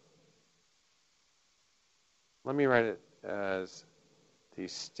order. Let me write it as the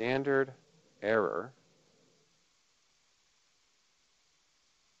standard error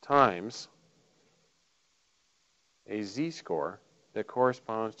times a z-score that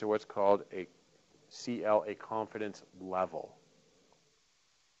corresponds to what's called a CL, a confidence level.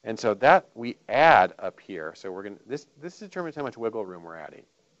 And so that we add up here. So we're going to, this determines how much wiggle room we're adding.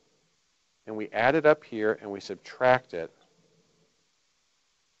 And we add it up here and we subtract it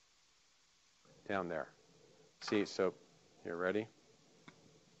down there. See, so here, ready?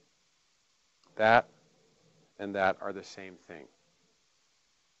 That and that are the same thing.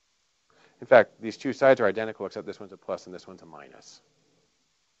 In fact, these two sides are identical except this one's a plus and this one's a minus.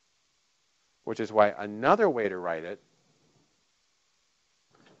 Which is why another way to write it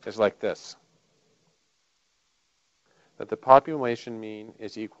is like this. That the population mean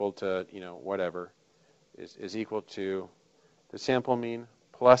is equal to, whatever, is equal to the sample mean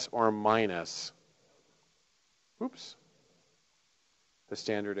plus or minus, the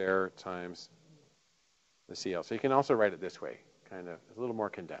standard error times the CL. So you can also write it this way, kind of, it's a little more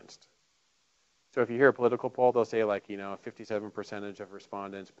condensed. So if you hear a political poll, they'll say 57% of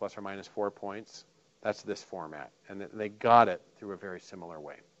respondents plus or minus 4 points. That's this format. And they got it through a very similar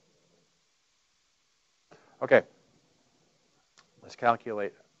way. Okay. Let's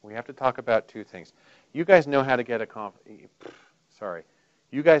calculate. We have to talk about two things. You guys know how to get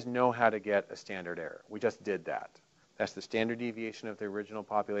You guys know how to get a standard error. We just did that. That's the standard deviation of the original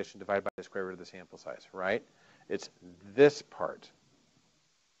population divided by the square root of the sample size, right? It's this part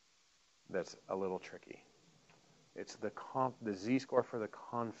that's a little tricky. It's the z-score for the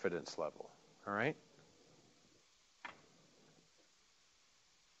confidence level, all right?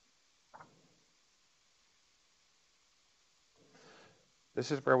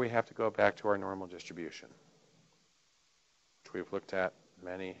 This is where we have to go back to our normal distribution, which we've looked at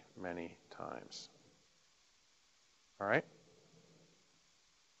many, many times. All right?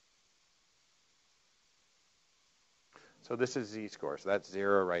 So this is z-score. So that's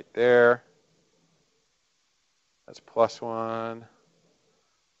 0 right there. That's +1.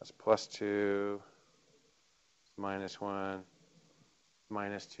 That's +2. -1.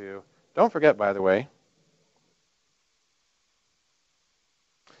 -2. Don't forget, by the way,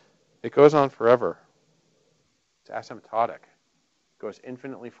 it goes on forever. It's asymptotic. It goes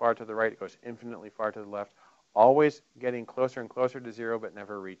infinitely far to the right. It goes infinitely far to the left. Always getting closer and closer to 0, but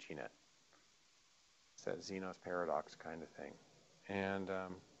never reaching it. It's that Zeno's paradox kind of thing. And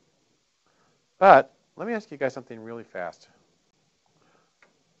but let me ask you guys something really fast.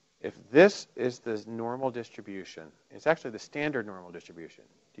 If this is the normal distribution, it's actually the standard normal distribution.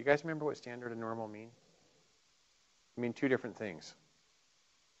 Do you guys remember what standard and normal mean? They mean two different things.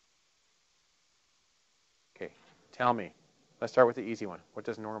 Okay, tell me. Let's start with the easy one. What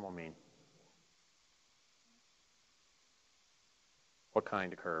does normal mean? What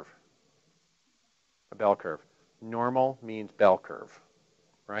kind of curve? A bell curve. Normal means bell curve,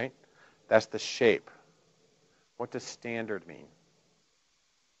 right? That's the shape. What does standard mean?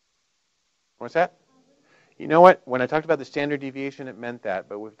 What's that? You know what? When I talked about the standard deviation, it meant that.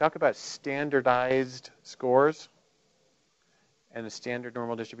 But when we talk about standardized scores and the standard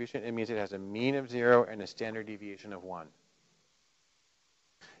normal distribution, it means it has a mean of 0 and a standard deviation of 1.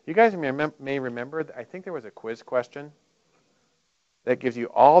 You guys may remember, I think there was a quiz question that gives you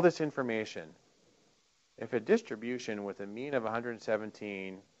all this information. If a distribution with a mean of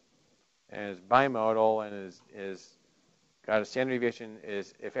 117 and is bimodal and is got a standard deviation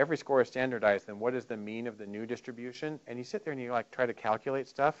is, if every score is standardized, then what is the mean of the new distribution? And you sit there and you try to calculate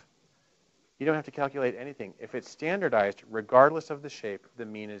stuff. You don't have to calculate anything. If it's standardized, regardless of the shape, the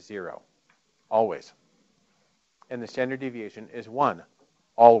mean is 0, always. And the standard deviation is 1,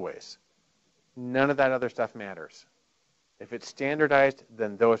 always. None of that other stuff matters. If it's standardized,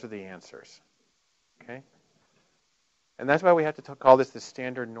 then those are the answers. Okay? And that's why we have to call this the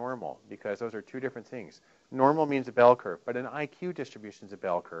standard normal, because those are two different things. Normal means a bell curve, but an IQ distribution is a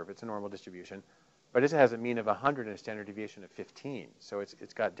bell curve. It's a normal distribution. But it has a mean of 100 and a standard deviation of 15. So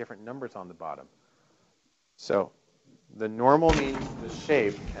it's got different numbers on the bottom. So the normal means the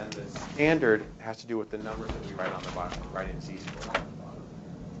shape, and the standard has to do with the numbers that we write on the bottom, writing z-score on the bottom.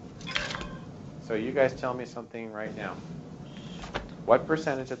 So you guys tell me something right now. What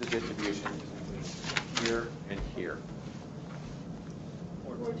percentage of the distribution is between here and here?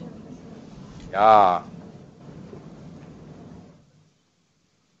 14%. Yeah.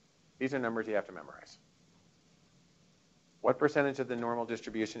 These are numbers you have to memorize. What percentage of the normal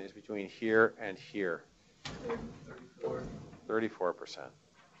distribution is between here and here? 34. 34%.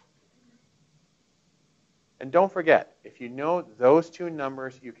 And don't forget, if you know those two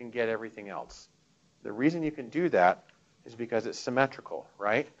numbers, you can get everything else. The reason you can do that is because it's symmetrical,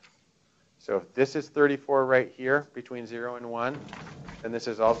 right? So if this is 34 right here between 0 and 1, then this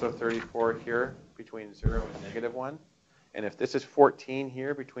is also 34 here between 0 and negative 1. And if this is 14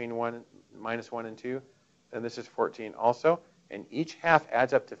 here between minus 1 and 2, then this is 14 also. And each half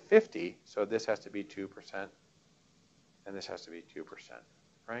adds up to 50, so this has to be 2%, and this has to be 2%,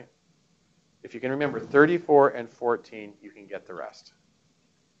 right? If you can remember 34 and 14, you can get the rest.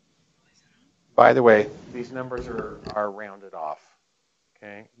 By the way, these numbers are rounded off,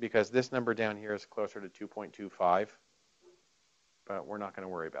 okay? Because this number down here is closer to 2.25, but we're not going to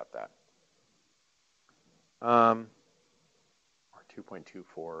worry about that. Or 2.24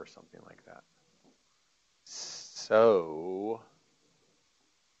 or something like that. So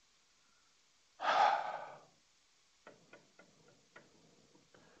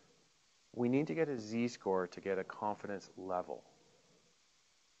we need to get a z-score to get a confidence level.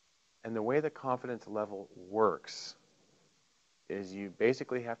 And the way the confidence level works is you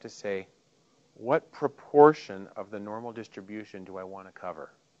basically have to say, what proportion of the normal distribution do I want to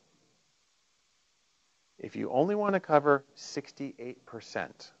cover? If you only want to cover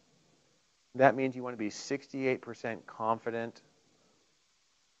 68%, that means you want to be 68% confident.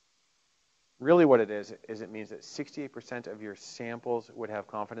 Really what it is it means that 68% of your samples would have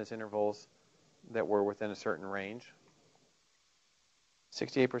confidence intervals that were within a certain range.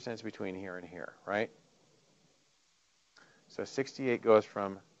 68% is between here and here, right? So 68 goes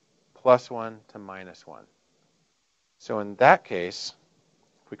from +1 to -1. So in that case,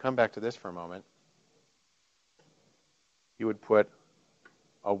 if we come back to this for a moment, you would put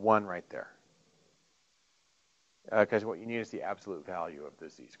a 1 right there. Because what you need is the absolute value of the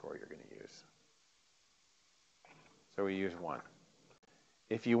z-score you're going to use. So we use 1.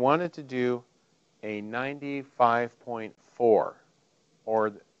 If you wanted to do a 95.4,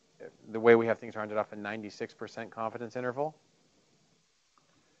 or the way we have things rounded off, a 96% confidence interval,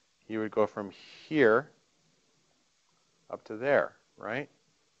 you would go from here up to there, right?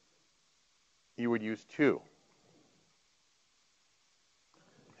 You would use 2.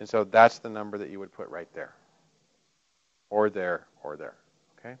 And so that's the number that you would put right there. Or there, or there,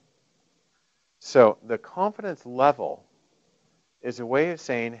 okay? So the confidence level is a way of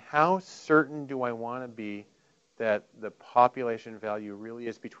saying, how certain do I want to be that the population value really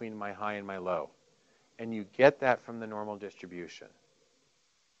is between my high and my low? And you get that from the normal distribution.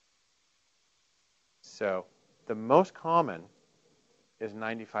 So the most common is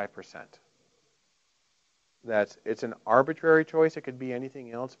 95%. It's an arbitrary choice. It could be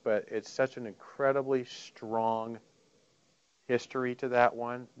anything else, but it's such an incredibly strong history to that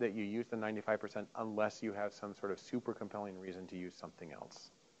one that you use the 95% unless you have some sort of super compelling reason to use something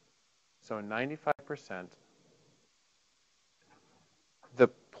else. So 95%. The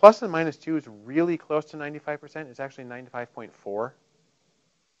plus and minus 2 is really close to 95%. It's actually 95.4.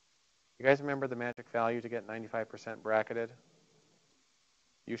 You guys remember the magic value to get 95% bracketed?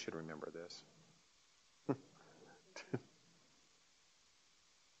 You should remember this.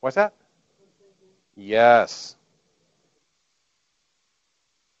 What's that? Yes.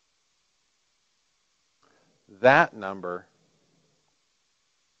 That number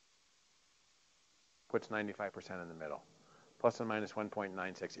puts 95% in the middle. Plus and minus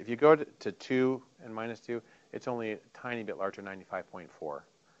 1.96. If you go to 2 and minus 2, it's only a tiny bit larger, 95.4.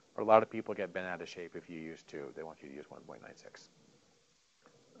 But a lot of people get bent out of shape if you use 2. They want you to use 1.96.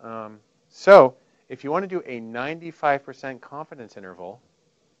 So if you want to do a 95% confidence interval,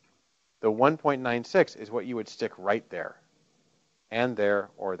 the 1.96 is what you would stick right there, and there,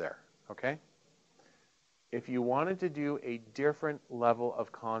 or there, okay? If you wanted to do a different level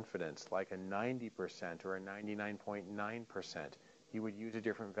of confidence, like a 90% or a 99.9%, you would use a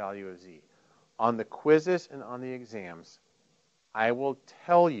different value of z. On the quizzes and on the exams, I will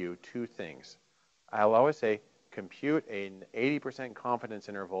tell you 2 things. I'll always say, compute an 80% confidence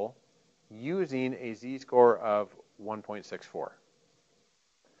interval using a z-score of 1.64.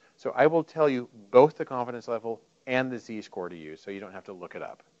 So I will tell you both the confidence level and the z-score to use, so you don't have to look it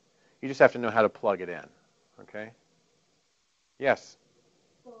up. You just have to know how to plug it in. Okay? Yes?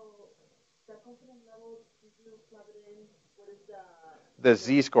 So, the confidence level, did you plug it in? What is the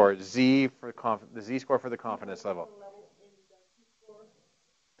z-score? The z-score for the confidence level.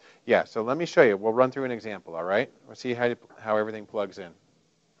 Yeah, so let me show you. We'll run through an example, all right? We'll see how everything plugs in.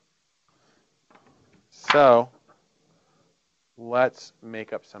 So, let's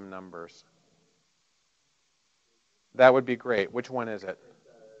make up some numbers. That would be great. Which one is it?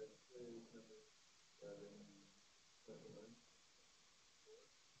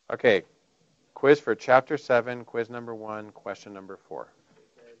 Okay, quiz for Chapter 7, quiz number 1, question number 4.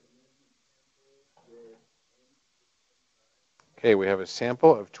 Okay, we have a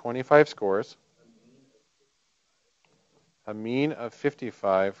sample of 25 scores, a mean of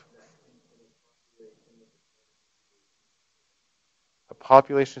 55, a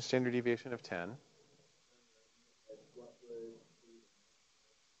population standard deviation of 10,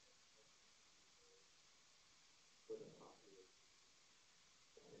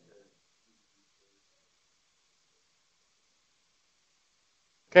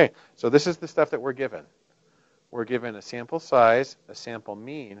 okay, so this is the stuff that we're given. We're given a sample size, a sample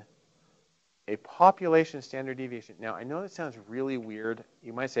mean, a population standard deviation. Now, I know that sounds really weird.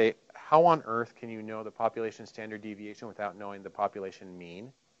 You might say, how on earth can you know the population standard deviation without knowing the population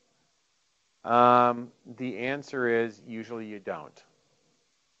mean? The answer is usually you don't.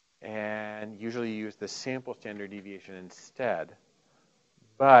 And usually you use the sample standard deviation instead.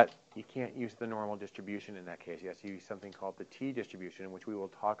 But you can't use the normal distribution in that case. You have to use something called the t-distribution, which we will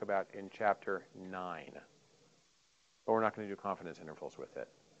talk about in Chapter 9. But we're not going to do confidence intervals with it.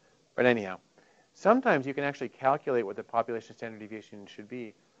 But anyhow, sometimes you can actually calculate what the population standard deviation should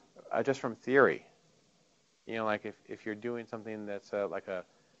be just from theory. You know, like if you're doing something that's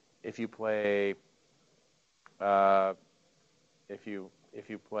if you play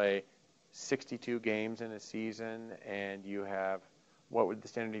 62 games in a season and you have, what would the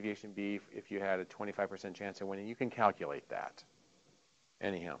standard deviation be if you had a 25% chance of winning? You can calculate that.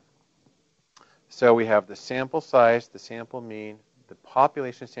 Anyhow, so we have the sample size, the sample mean, the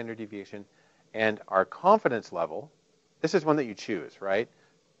population standard deviation, and our confidence level. This is one that you choose, right?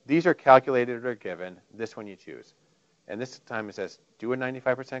 These are calculated or given. This one you choose. And this time it says do a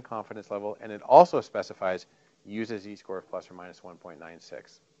 95% confidence level, and it also specifies use a z-score of plus or minus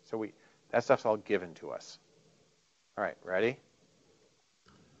 1.96. So that stuff's all given to us. All right, ready?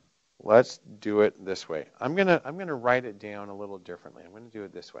 Let's do it this way. I'm gonna write it down a little differently. I'm gonna do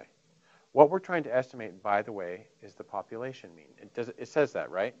it this way. What we're trying to estimate, by the way, is the population mean. It says that,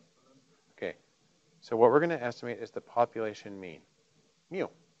 right? Okay. So what we're going to estimate is the population mean, mu.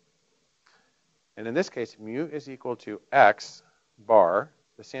 And in this case, mu is equal to x bar,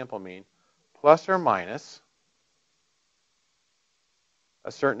 the sample mean, plus or minus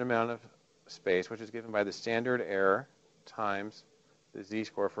a certain amount of space, which is given by the standard error times the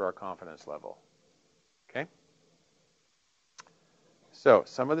z-score for our confidence level. Okay? So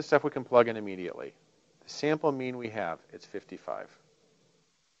some of the stuff we can plug in immediately. The sample mean we have, it's 55.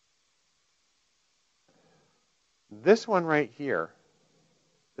 This one right here,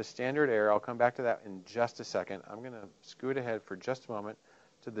 the standard error, I'll come back to that in just a second. I'm going to scoot ahead for just a moment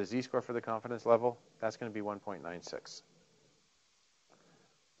to the z-score for the confidence level. That's going to be 1.96.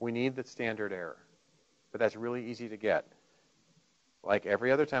 We need the standard error, but that's really easy to get. Like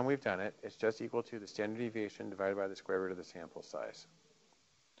every other time we've done it, it's just equal to the standard deviation divided by the square root of the sample size.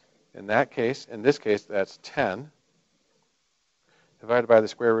 In this case, that's 10 divided by the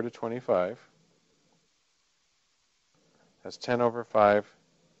square root of 25. That's 10 over 5,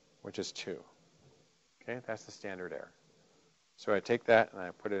 which is 2. Okay, that's the standard error. So I take that and I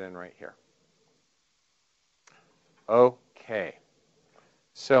put it in right here. Okay.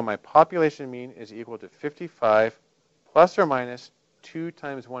 So my population mean is equal to 55 plus or minus 2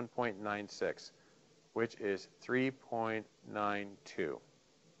 times 1.96, which is 3.92.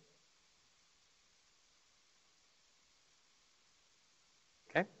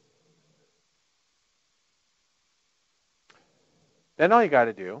 Okay? Then all you got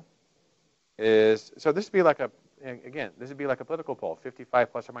to do is, so this would be like this would be like a political poll,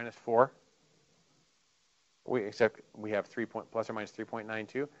 55 plus or minus 4. Except we have plus or minus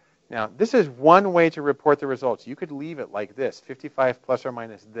 3.92. Now, this is one way to report the results. You could leave it like this, 55 plus or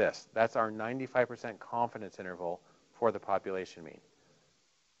minus this. That's our 95% confidence interval for the population mean.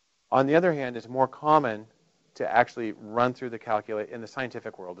 On the other hand, it's more common to actually run through the in the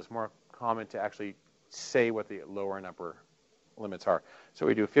scientific world, it's more common to actually say what the lower and upper limits are. So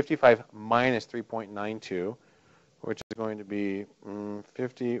we do 55 minus 3.92, which is going to be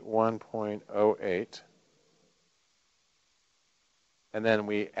 51.08. And then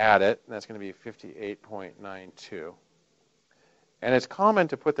we add it, and that's going to be 58.92. And it's common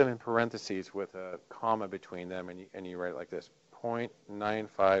to put them in parentheses with a comma between them, and you write it like this,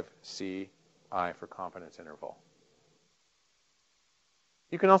 0.95 CI for confidence interval.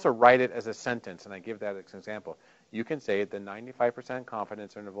 You can also write it as a sentence, and I give that as an example. You can say the 95%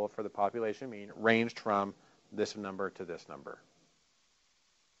 confidence interval for the population mean ranged from this number to this number.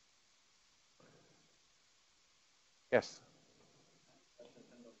 Yes?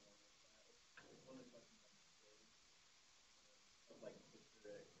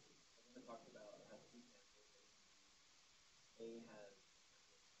 it talks about it has two samples. A has.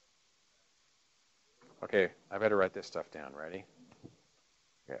 Okay, I better write this stuff down. Ready?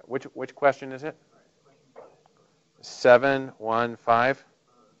 Yeah. Which question is it? 715.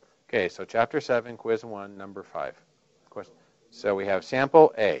 Okay, so chapter 7, quiz 1, number 5. Question. So we have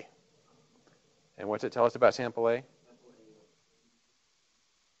sample A. And what's it tell us about sample A?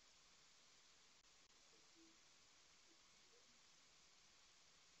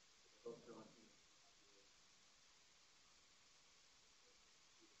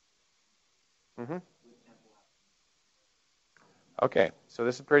 Mm-hmm. Okay, so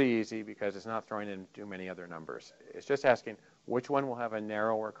this is pretty easy because it's not throwing in too many other numbers. It's just asking which one will have a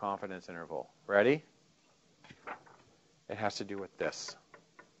narrower confidence interval. Ready? It has to do with this.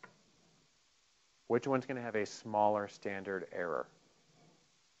 Which one's going to have a smaller standard error?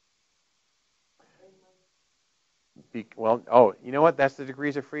 Well, you know what? That's the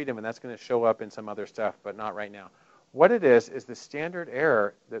degrees of freedom, and that's going to show up in some other stuff, but not right now. What it is the standard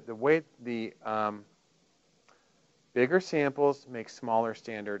error, the way the bigger samples make smaller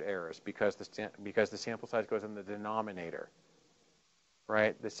standard errors because the sample size goes in the denominator,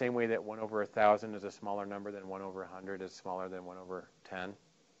 right? The same way that 1 over 1,000 is a smaller number than 1 over 100 is smaller than 1 over 10.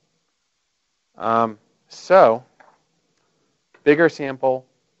 So, bigger sample,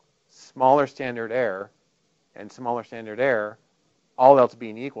 smaller standard error, and smaller standard error, all else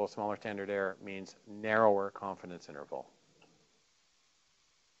being equal, smaller standard error means narrower confidence interval.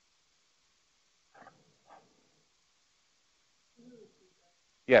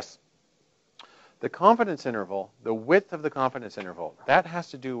 Yes. The confidence interval, the width of the confidence interval, that has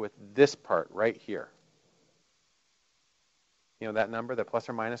to do with this part right here. You know that number, the plus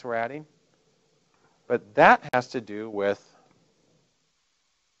or minus we're adding? But that has to do with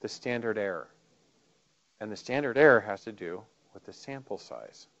the standard error. And the standard error has to do with the sample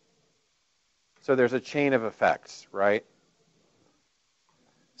size. So there's a chain of effects, right?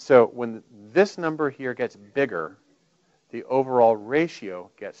 So when this number here gets bigger, the overall ratio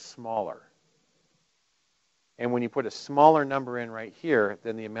gets smaller. And when you put a smaller number in right here,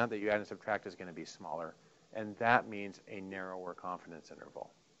 then the amount that you add and subtract is going to be smaller. And that means a narrower confidence interval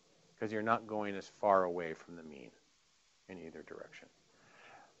because you're not going as far away from the mean in either direction.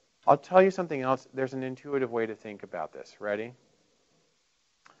 I'll tell you something else. There's an intuitive way to think about this. Ready?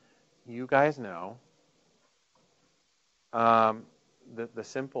 You guys know the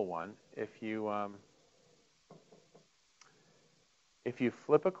simple one. If you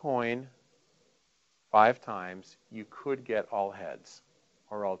flip a coin 5 times, you could get all heads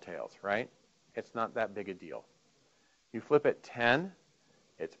or all tails, right? It's not that big a deal. You flip it 10,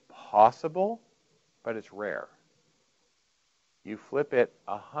 it's possible, but it's rare. You flip it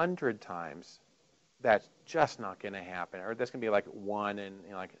 100 times, that's just not going to happen. Or that's going to be like 1 in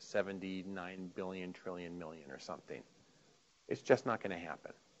like 79 billion trillion million or something. It's just not going to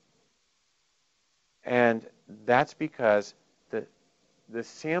happen. And that's because the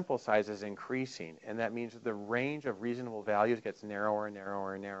sample size is increasing, and that means the range of reasonable values gets narrower and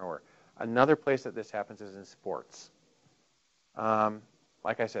narrower and narrower. Another place that this happens is in sports.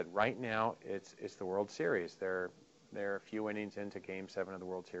 Like I said, right now it's the World Series. They're a few innings into Game 7 of the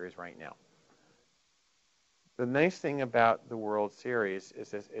World Series right now. The nice thing about the World Series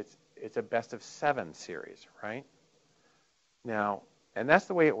is it's a best-of-7 series, right? Now, and that's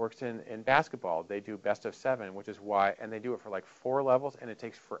the way it works in basketball. They do best-of-7, which is why, and they do it for like 4 levels, and it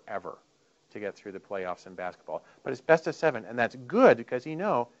takes forever to get through the playoffs in basketball. But it's best-of-7, and that's good because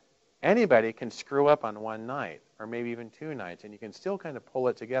anybody can screw up on one night or maybe even 2 nights, and you can still kind of pull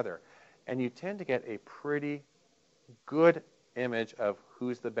it together. And you tend to get a pretty good image of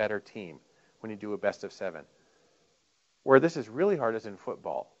who's the better team when you do a best-of-7. Where this is really hard is in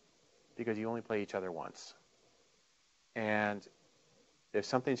football because you only play each other once. And if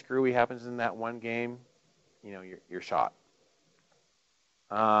something screwy happens in that one game, you're shot.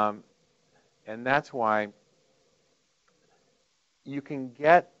 And that's why you can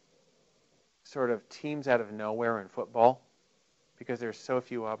get sort of teams out of nowhere in football because there's so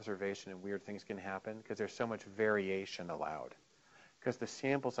few observation and weird things can happen because there's so much variation allowed because the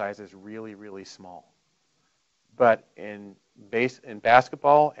sample size is really, really small. But in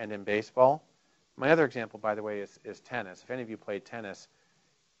basketball and in baseball, my other example, by the way, is tennis. If any of you played tennis,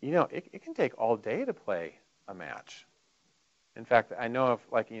 it can take all day to play a match. In fact, I know of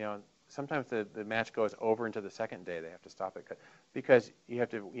sometimes the match goes over into the second day. They have to stop it because you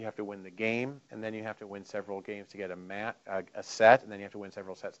have to win the game, and then you have to win several games to get a set, and then you have to win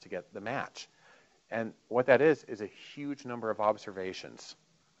several sets to get the match. And what that is a huge number of observations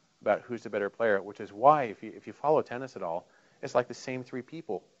about who's the better player, which is why if you follow tennis at all, it's like the same 3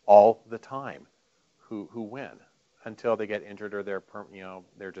 people all the time who win until they get injured or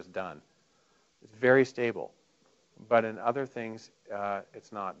they're just done. It's very stable. But in other things,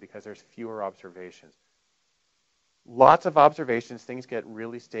 it's not, because there's fewer observations. Lots of observations, things get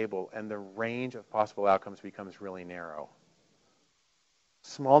really stable, and the range of possible outcomes becomes really narrow.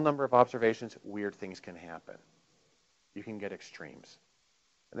 Small number of observations, weird things can happen. You can get extremes.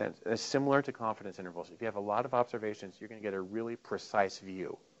 And then it's similar to confidence intervals. If you have a lot of observations, you're going to get a really precise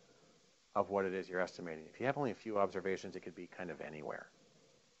view of what it is you're estimating. If you have only a few observations, it could be kind of anywhere.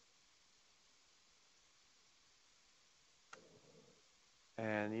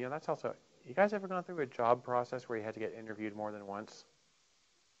 And that's also, you guys ever gone through a job process where you had to get interviewed more than once?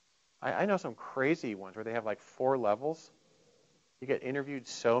 I know some crazy ones where they have like 4 levels. You get interviewed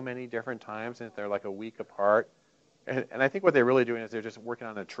so many different times, and they're like a week apart. And I think what they're really doing is they're just working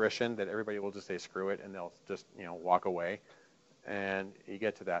on attrition, that everybody will just say screw it, and they'll just walk away. And you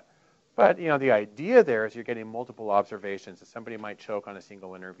get to that. But the idea there is you're getting multiple observations. That somebody might choke on a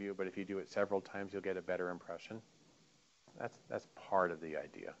single interview, but if you do it several times, you'll get a better impression. That's part of the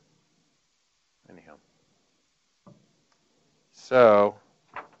idea. Anyhow. So,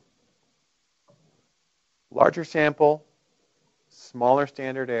 larger sample, smaller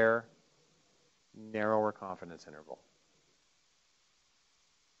standard error, narrower confidence interval.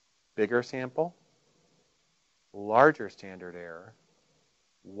 Bigger sample, larger standard error,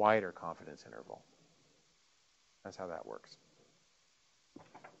 wider confidence interval. That's how that works.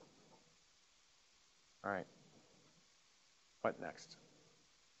 All right. What next?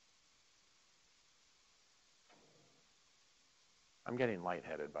 I'm getting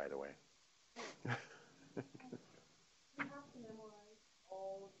lightheaded, by the way.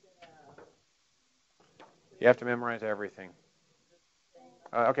 You have to memorize everything.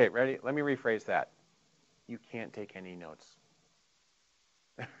 Okay, ready? Let me rephrase that. You can't take any notes.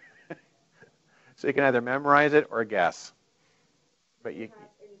 So you can either memorize it or guess. But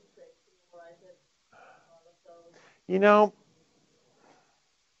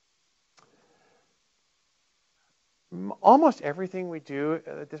almost everything we do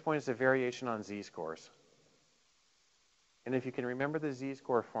at this point is a variation on z-scores. And if you can remember the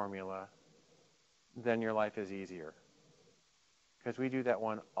z-score formula, then your life is easier. Because we do that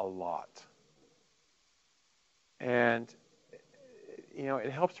one a lot. And,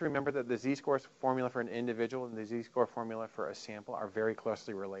 it helps to remember that the z-score formula for an individual and the z-score formula for a sample are very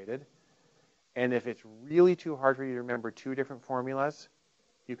closely related. And if it's really too hard for you to remember 2 different formulas,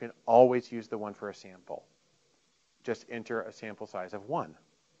 you can always use the one for a sample. Just enter a sample size of 1.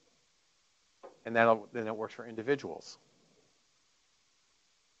 And then it works for individuals.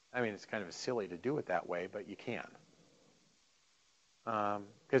 I mean, it's kind of silly to do it that way, but you can.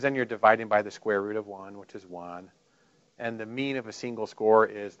 Because then you're dividing by the square root of 1, which is 1. And the mean of a single score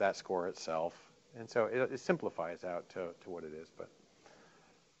is that score itself. And so it simplifies out to what it is. But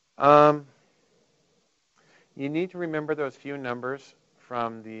you need to remember those few numbers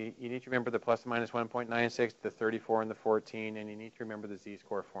you need to remember the plus and minus 1.96, the 34 and the 14, and you need to remember the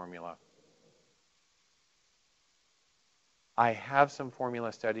z-score formula. I have some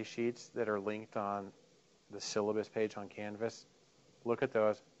formula study sheets that are linked on the syllabus page on Canvas. Look at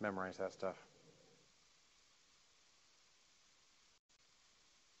those, memorize that stuff.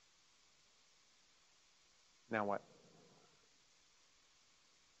 Now what?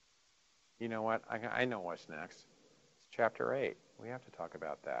 You know what? I know what's next. It's chapter 8. We have to talk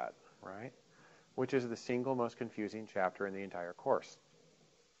about that, right? Which is the single most confusing chapter in the entire course.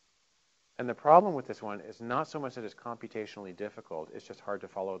 And the problem with this one is not so much that it's computationally difficult, it's just hard to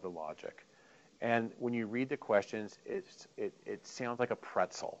follow the logic. And when you read the questions, it sounds like a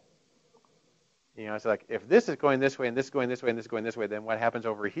pretzel. It's like, if this is going this way, and this is going this way, and this is going this way, then what happens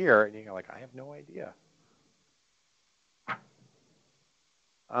over here? And you're like, I have no idea.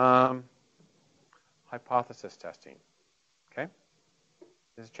 Hypothesis testing. Okay?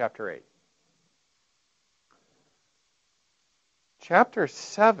 This is chapter 8. Chapter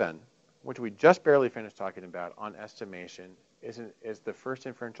 7, which we just barely finished talking about on estimation, is the first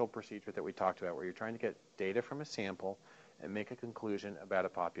inferential procedure that we talked about, where you're trying to get data from a sample and make a conclusion about a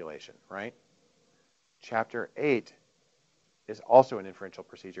population, right? Chapter 8 is also an inferential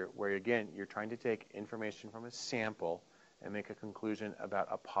procedure, where, again, you're trying to take information from a sample and make a conclusion about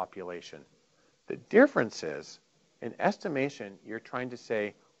a population. The difference is, in estimation, you're trying to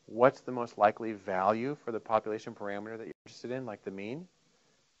say, what's the most likely value for the population parameter that you're interested in, like the mean?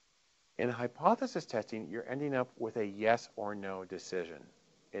 In hypothesis testing, you're ending up with a yes or no decision.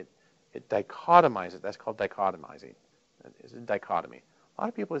 It dichotomizes. That's called dichotomizing. It's a dichotomy. A lot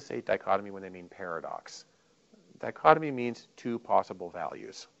of people say dichotomy when they mean paradox. Dichotomy means 2 possible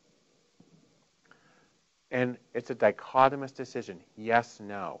values. And it's a dichotomous decision, yes,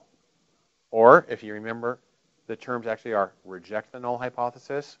 no. Or, if you remember, the terms actually are reject the null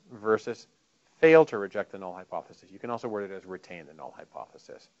hypothesis versus fail to reject the null hypothesis. You can also word it as retain the null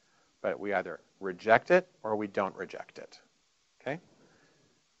hypothesis. But we either reject it or we don't reject it. Okay?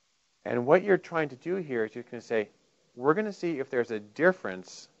 And what you're trying to do here is you're going to say, we're going to see if there's a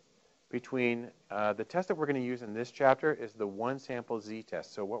difference between the test that we're going to use in this chapter is the one sample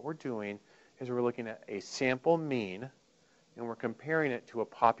z-test. So what we're doing is we're looking at a sample mean, and we're comparing it to a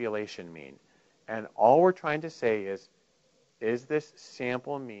population mean. And all we're trying to say is this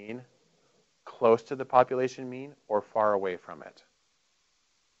sample mean close to the population mean or far away from it?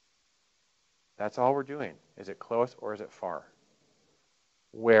 That's all we're doing. Is it close or is it far?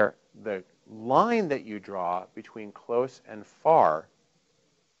 Where the line that you draw between close and far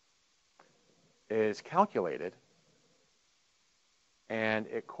is calculated, and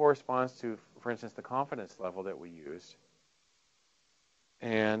it corresponds to, for instance, the confidence level that we used.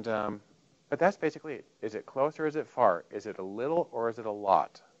 And but that's basically it. Is it close or is it far? Is it a little or is it a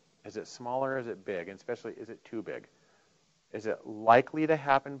lot? Is it small or is it big? And especially, is it too big? Is it likely to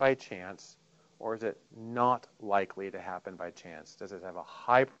happen by chance, or is it not likely to happen by chance? Does it have a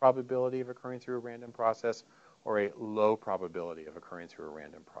high probability of occurring through a random process or a low probability of occurring through a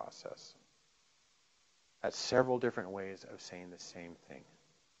random process? That's several different ways of saying the same thing.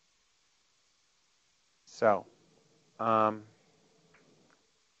 So,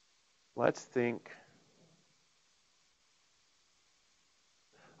 let's think.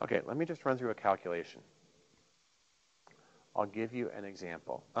 Okay, let me just run through a calculation. I'll give you an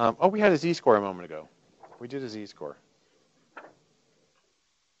example. Oh, we had a z-score a moment ago. We did a z-score.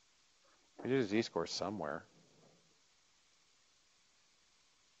 We did a z-score somewhere.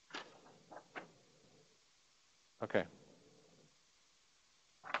 Okay.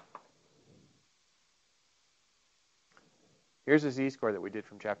 Here's a z-score that we did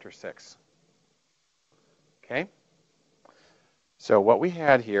from chapter 6. Okay? So what we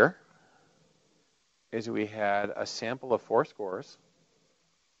had here is we had a sample of 4 scores,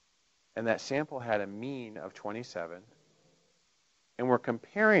 and that sample had a mean of 27, and we're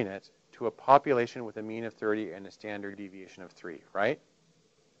comparing it to a population with a mean of 30 and a standard deviation of 3, right?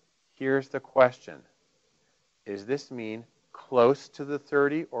 Here's the question. Is this mean close to the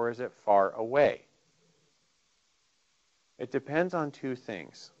 30 or is it far away? It depends on 2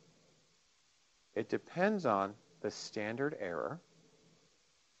 things. It depends on the standard error,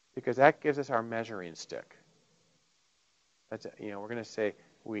 because that gives us our measuring stick. That's, we're going to say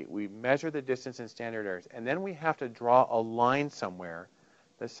we measure the distance in standard errors, and then we have to draw a line somewhere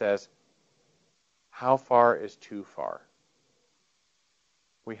that says how far is too far.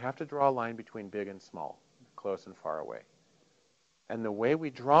 We have to draw a line between big and small, close and far away. And the way we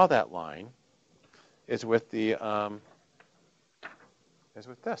draw that line is with the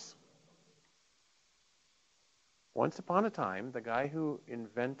this. Once upon a time, the guy who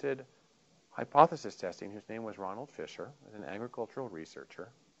invented hypothesis testing, whose name was Ronald Fisher, was an agricultural researcher,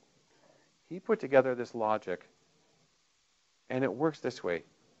 he put together this logic, and it works this way.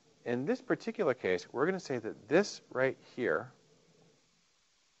 In this particular case, we're going to say that this right here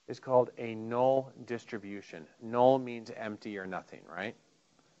is called a null distribution. Null means empty or nothing, right?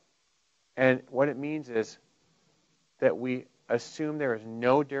 And what it means is that we assume there is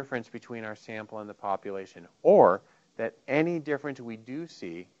no difference between our sample and the population, or that any difference we do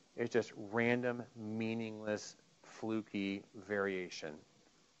see is just random, meaningless, fluky variation.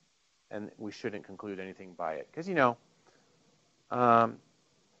 And we shouldn't conclude anything by it. Because,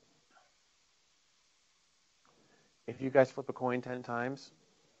 if you guys flip a coin 10 times,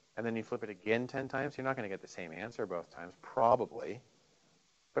 and then you flip it again 10 times, you're not going to get the same answer both times, probably.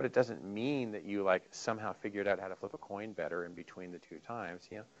 But it doesn't mean that you somehow figured out how to flip a coin better in between the 2 times,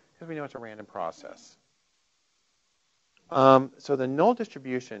 because we know it's a random process. So the null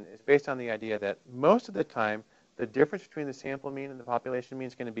distribution is based on the idea that most of the time, the difference between the sample mean and the population mean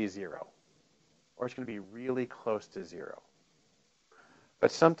is going to be 0, or it's going to be really close to 0.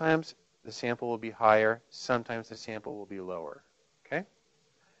 But sometimes the sample will be higher, sometimes the sample will be lower. Okay?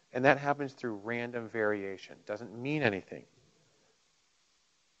 And that happens through random variation. It doesn't mean anything.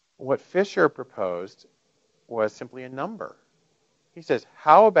 What Fisher proposed was simply a number. He says,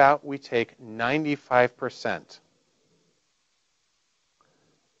 how about we take 95%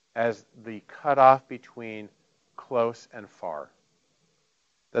 as the cutoff between close and far?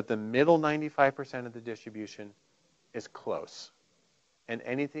 That the middle 95% of the distribution is close, and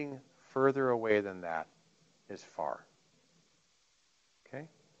anything further away than that is far. Okay?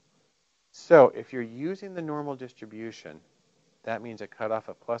 So if you're using the normal distribution, that means a cutoff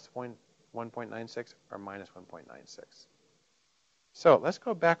of plus 1.96 or minus 1.96. So let's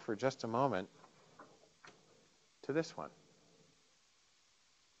go back for just a moment to this one.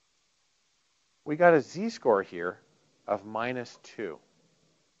 We got a z-score here of minus 2.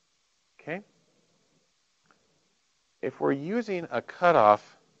 Okay? If we're using a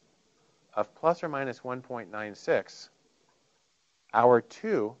cutoff of plus or minus 1.96, our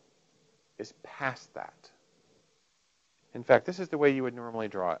 2 is past that. In fact, this is the way you would normally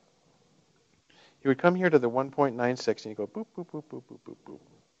draw it. You would come here to the 1.96 and you go boop, boop, boop, boop, boop, boop, boop.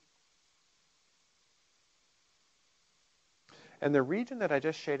 And the region that I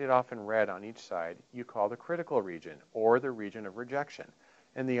just shaded off in red on each side, you call the critical region or the region of rejection.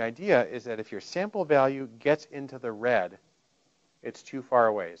 And the idea is that if your sample value gets into the red, it's too far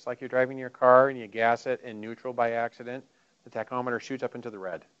away. It's like you're driving your car and you gas it in neutral by accident. The tachometer shoots up into the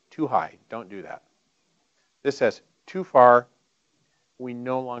red. Too high. Don't do that. This says too far. We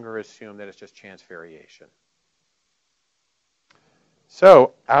no longer assume that it's just chance variation.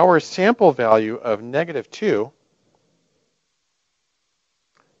 So our sample value of negative 2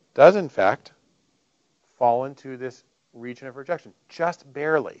 does, in fact, fall into this region of rejection, just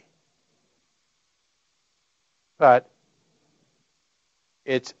barely. But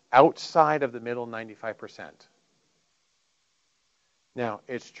it's outside of the middle 95%. Now,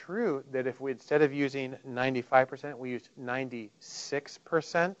 it's true that if we, instead of using 95%, we used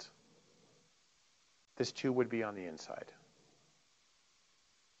 96%, this 2 would be on the inside.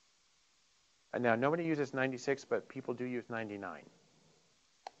 And now, nobody uses 96, but people do use 99,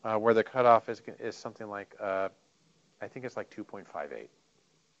 where the cutoff is something like, I think it's like 2.58.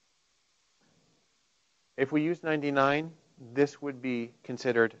 If we use 99, this would be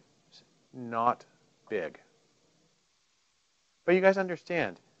considered not big. But you guys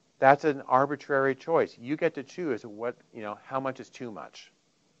understand, that's an arbitrary choice. You get to choose what, how much is too much,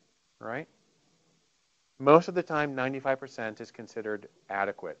 right? Most of the time, 95% is considered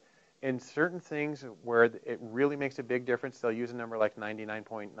adequate. In certain things where it really makes a big difference, they'll use a number like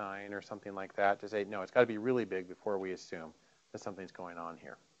 99.9 or something like that to say, no, it's got to be really big before we assume that something's going on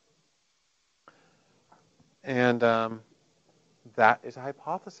here. And that is a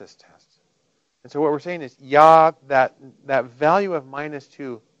hypothesis test. And so what we're saying is, yeah, that value of minus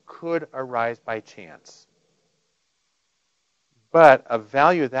 2 could arise by chance. But a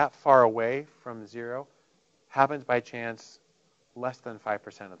value that far away from 0 happens by chance less than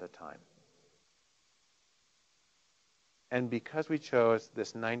 5% of the time. And because we chose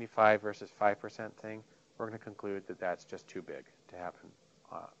this 95 versus 5% thing, we're going to conclude that that's just too big to happen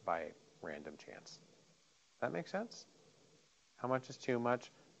by random chance. That makes sense? How much is too much?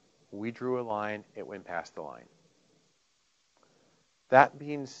 We drew a line, it went past the line. That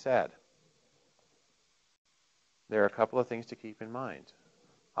being said, there are a couple of things to keep in mind.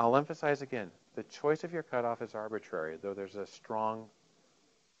 I'll emphasize again, the choice of your cutoff is arbitrary, though there's a strong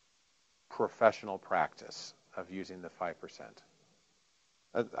professional practice of using the 5%.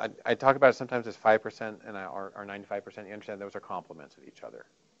 I talk about it sometimes as 5% and or 95%. You understand those are complements of each other.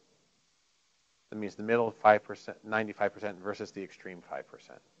 That means the middle 5%, 95% versus the extreme 5%.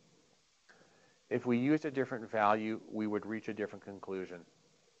 If we used a different value, we would reach a different conclusion.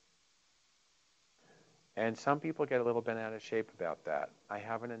 And some people get a little bent out of shape about that. I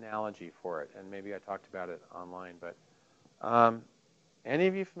have an analogy for it, and maybe I talked about it online. But any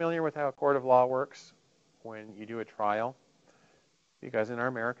of you familiar with how a court of law works when you do a trial? Because in our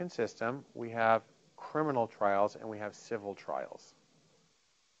American system, we have criminal trials and we have civil trials.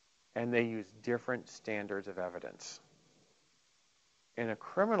 And they use different standards of evidence. In a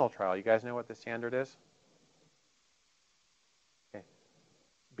criminal trial, you guys know what the standard is? Okay.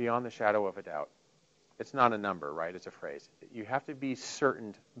 Beyond the shadow of a doubt. It's not a number, right? It's a phrase. You have to be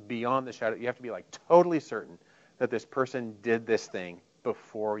certain beyond the shadow. You have to be like totally certain that this person did this thing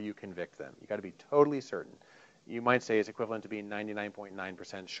before you convict them. You got to be totally certain. You might say it's equivalent to being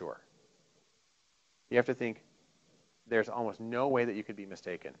 99.9% sure. You have to think there's almost no way that you could be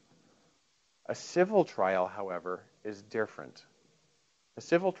mistaken. A civil trial, however, is different. A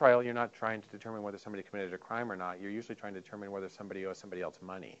civil trial, you're not trying to determine whether somebody committed a crime or not. You're usually trying to determine whether somebody owes somebody else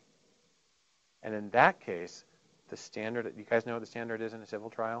money. And in that case, the standard, you guys know what the standard is in a civil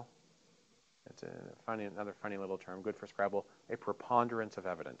trial? It's another funny little term, good for Scrabble, a preponderance of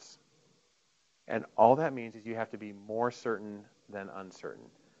evidence. And all that means is you have to be more certain than uncertain.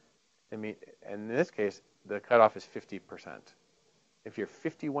 And in this case, the cutoff is 50%. If you're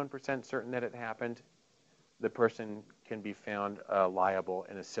 51% certain that it happened, the person can be found liable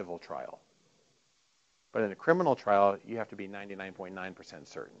in a civil trial. But in a criminal trial, you have to be 99.9%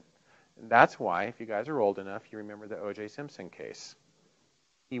 certain. And that's why, if you guys are old enough, you remember the O.J. Simpson case.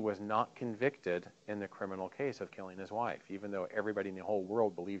 he was not convicted in the criminal case of killing his wife, even though everybody in the whole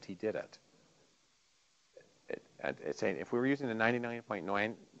world believed he did it. It's saying if we were using the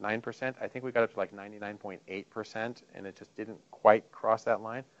 99.99%, I think we got up to like 99.8%, and it just didn't quite cross that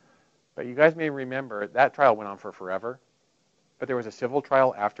line. But you guys may remember that trial went on for forever, but there was a civil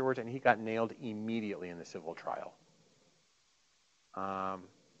trial afterwards, and he got nailed immediately in the civil trial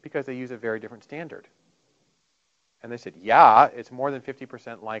because they use a very different standard. And they said, yeah, it's more than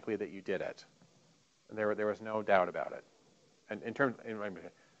 50% likely that you did it. And there was no doubt about it. And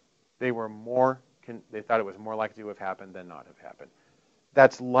they thought it was more likely to have happened than not have happened.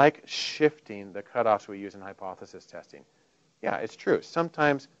 That's like shifting the cutoffs we use in hypothesis testing. Yeah, it's true.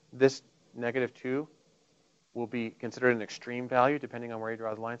 Sometimes this -2 will be considered an extreme value depending on where you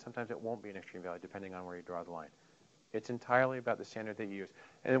draw the line. Sometimes it won't be an extreme value depending on where you draw the line. It's entirely about the standard that you use.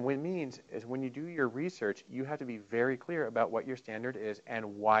 And what it means is when you do your research, you have to be very clear about what your standard is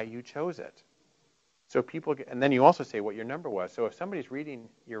and why you chose it. So and then you also say what your number was. So if somebody's reading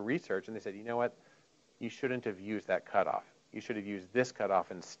your research and they said, you know what, you shouldn't have used that cutoff. You should have used this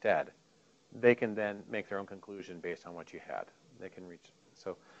cutoff instead. They can then make their own conclusion based on what you had. They can reach.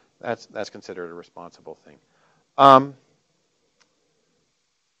 So that's considered a responsible thing.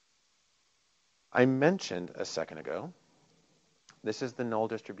 I mentioned a second ago, this is the null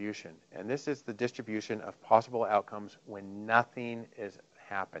distribution, and this is the distribution of possible outcomes when nothing is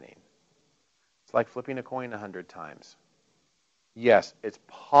happening. It's like flipping a coin 100 times. Yes, it's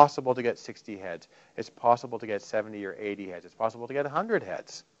possible to get 60 heads. It's possible to get 70 or 80 heads. It's possible to get 100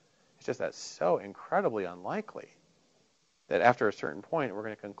 heads. It's just that's so incredibly unlikely that after a certain point, we're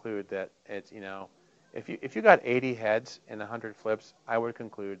going to conclude that it's, if you got 80 heads in 100 flips, I would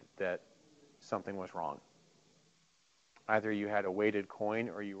conclude that something was wrong. Either you had a weighted coin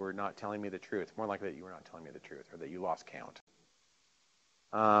or you were not telling me the truth. It's more likely that you were not telling me the truth or that you lost count.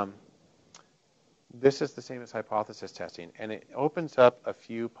 This is the same as hypothesis testing, and it opens up a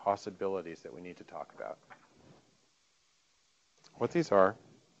few possibilities that we need to talk about. What these are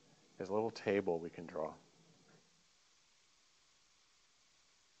is a little table we can draw.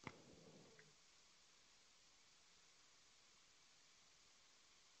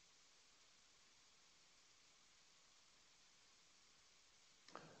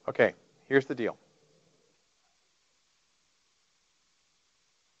 Okay, here's the deal.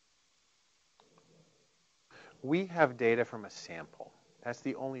 We have data from a sample. That's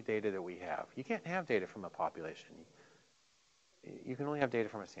the only data that we have. You can't have data from a population. You can only have data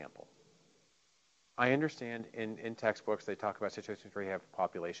from a sample. I understand in textbooks they talk about situations where you have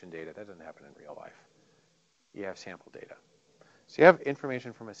population data. That doesn't happen in real life. You have sample data. So you have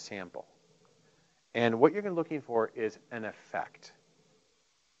information from a sample. And what you're looking for is an effect.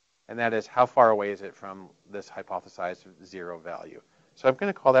 And that is how far away is it from this hypothesized zero value. So I'm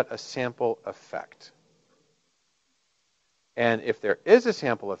going to call that a sample effect. And if there is a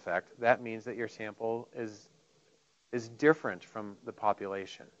sample effect, that means that your sample is different from the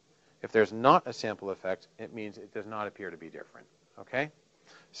population. If there's not a sample effect, it means it does not appear to be different. Okay?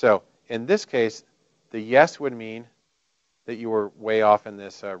 So in this case, the yes would mean that you were way off in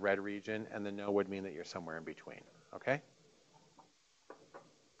this red region, and the no would mean that you're somewhere in between. Okay?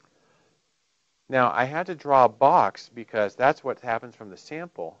 Now, I had to draw a box because that's what happens from the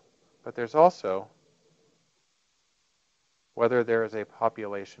sample, but there's also whether there is a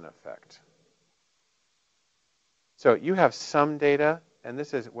population effect. So you have some data, and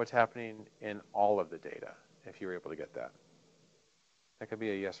this is what's happening in all of the data, if you were able to get that. That could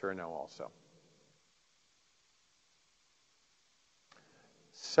be a yes or a no also.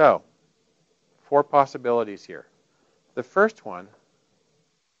 So, 4 possibilities here. The first one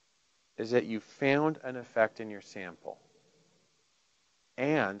is that you found an effect in your sample,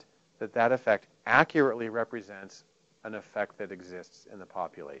 and that effect accurately represents an effect that exists in the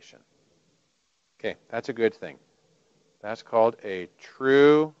population. Okay, that's a good thing. That's called a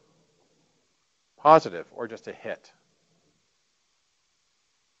true positive, or just a hit.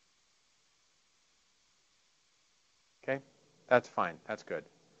 Okay, that's fine. That's good.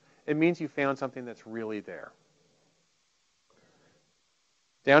 It means you found something that's really there.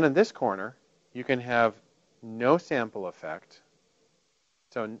 Down in this corner, you can have no sample effect.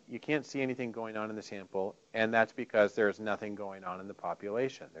 So you can't see anything going on in the sample, and that's because there's nothing going on in the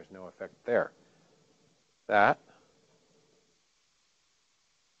population. There's no effect there. That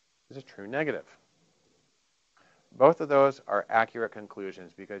is a true negative. Both of those are accurate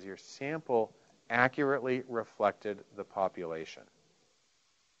conclusions because your sample accurately reflected the population.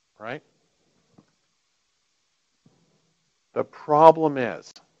 Right? The problem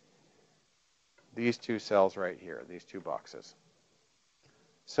is these 2 cells right here, these 2 boxes.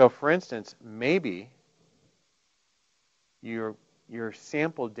 So for instance, maybe your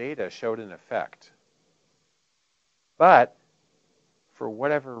sample data showed an effect, but for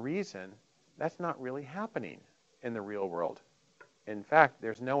whatever reason, that's not really happening in the real world. In fact,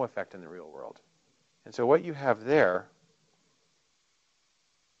 there's no effect in the real world. And so what you have there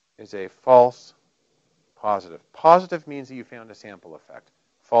is a false positive. Positive means that you found a sample effect.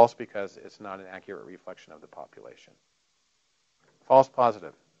 False because it's not an accurate reflection of the population. False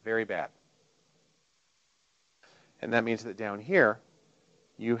positive, very bad. And that means that down here,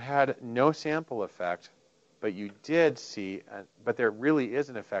 you had no sample effect, but you did see, but there really is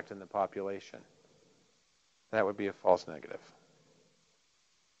an effect in the population. That would be a false negative.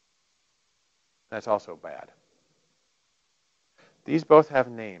 That's also bad. These both have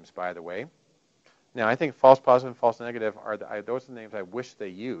names, by the way. Now, I think false positive and false negative those are the names I wish they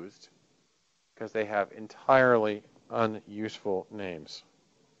used, because they have entirely unuseful names.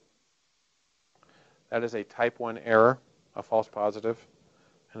 That is a type 1 error, a false positive,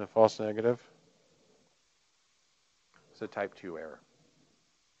 and a false negative. It's a type 2 error.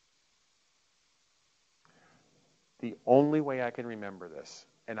 The only way I can remember this,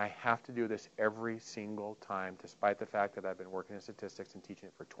 and I have to do this every single time, despite the fact that I've been working in statistics and teaching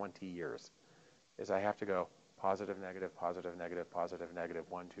it for 20 years, is I have to go positive, negative, positive, negative, positive, negative,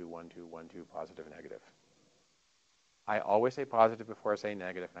 1, 2, 1, 2, 1, 2, positive, negative. I always say positive before I say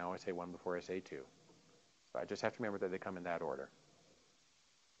negative, and I always say 1 before I say 2. So I just have to remember that they come in that order.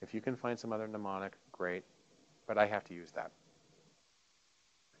 If you can find some other mnemonic, great, but I have to use that.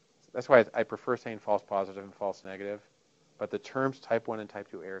 That's why I prefer saying false positive and false negative, but the terms type 1 and type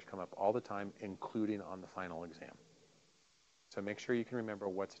 2 errors come up all the time, including on the final exam. So make sure you can remember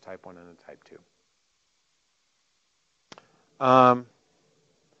what's a type 1 and a type 2.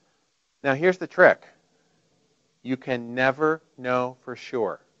 Now here's the trick. You can never know for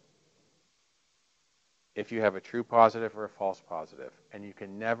sure if you have a true positive or a false positive. And you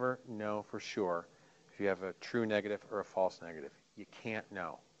can never know for sure if you have a true negative or a false negative. You can't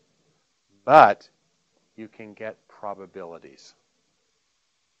know. But you can get probabilities.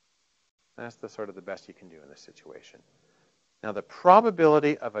 That's the sort of the best you can do in this situation. Now the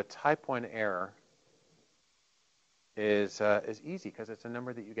probability of a type 1 error is easy because it's a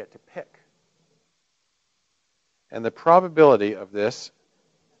number that you get to pick. And the probability of this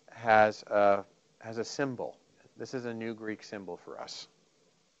has a symbol. This is a new Greek symbol for us.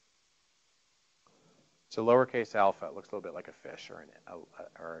 It's a lowercase alpha. It looks a little bit like a fish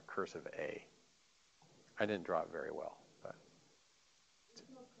or a cursive A. I didn't draw it very well. But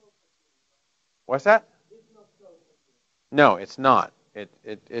what's that? No, it's not.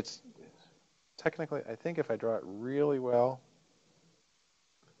 It's technically, I think if I draw it really well,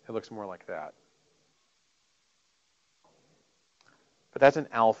 it looks more like that. But that's an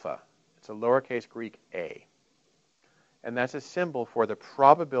alpha. It's a lowercase Greek a. And that's a symbol for the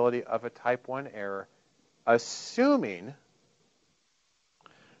probability of a type 1 error, assuming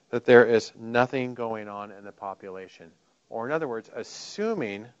that there is nothing going on in the population. Or in other words,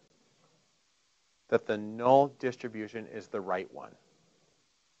 assuming that the null distribution is the right one.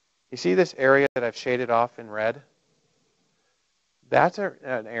 You see this area that I've shaded off in red? That's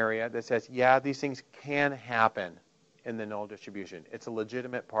an area that says, yeah, these things can happen in the null distribution. It's a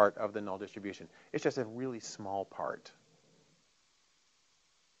legitimate part of the null distribution. It's just a really small part.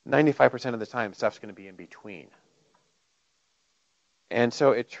 95% of the time, stuff's going to be in between. And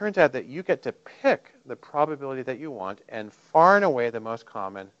so it turns out that you get to pick the probability that you want, and far and away the most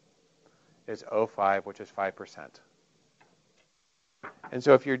common is 0.5, which is 5%. And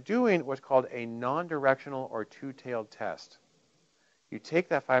so if you're doing what's called a non-directional or two-tailed test, you take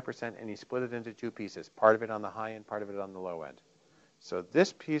that 5% and you split it into two pieces, part of it on the high end, part of it on the low end. So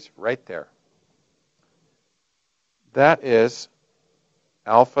this piece right there, that is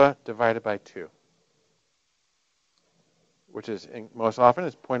alpha divided by 2, which is most often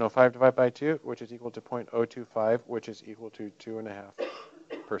is 0.05 divided by 2, which is equal to 0.025, which is equal to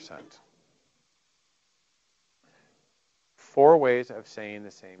 2.5%. 4 ways of saying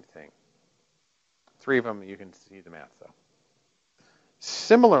the same thing. 3 of them, you can see the math, though.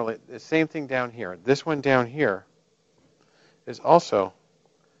 Similarly, the same thing down here. This one down here is also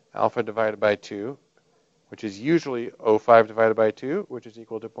alpha divided by 2, which is usually 0.5 divided by 2, which is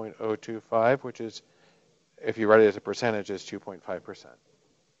equal to 0.025, which is, if you write it as a percentage, is 2.5%.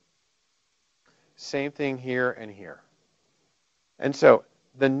 Same thing here and here. And so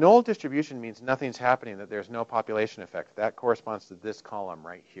the null distribution means nothing's happening, that there's no population effect. That corresponds to this column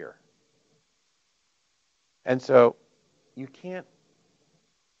right here. And so you can't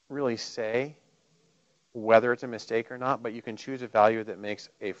really say whether it's a mistake or not, but you can choose a value that makes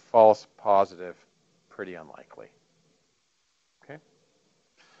a false positive pretty unlikely. Okay?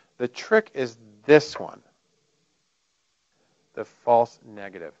 The trick is this one, the false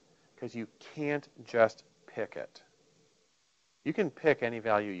negative, because you can't just pick it. You can pick any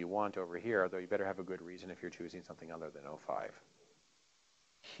value you want over here, though you better have a good reason if you're choosing something other than 05.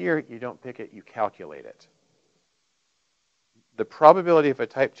 Here, you don't pick it, you calculate it. The probability of a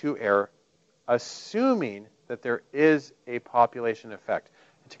type 2 error, assuming that there is a population effect.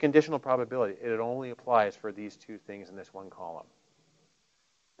 It's a conditional probability. It only applies for these two things in this one column.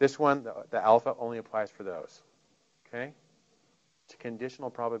 This one, the alpha, only applies for those. Okay? It's a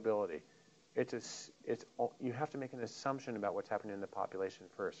conditional probability. You have to make an assumption about what's happening in the population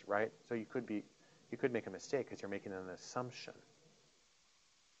first, right? So you could make a mistake because you're making an assumption.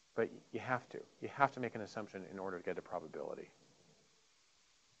 But you have to. You have to make an assumption in order to get a probability.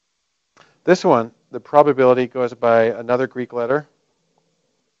 This one, the probability goes by another Greek letter.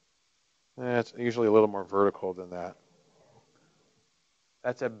 It's usually a little more vertical than that.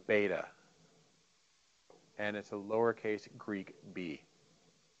 That's a beta. And it's a lowercase Greek b.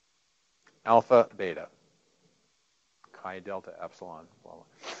 Alpha, beta. Chi, delta, epsilon. Well,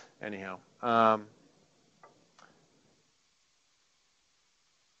 anyhow.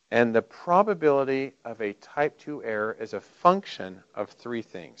 And the probability of a type 2 error is a function of three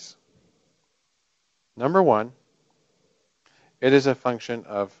things. Number one, it is a function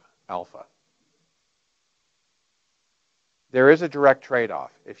of alpha. There is a direct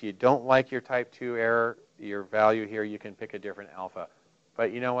trade-off. If you don't like your type 2 error, your value here, you can pick a different alpha.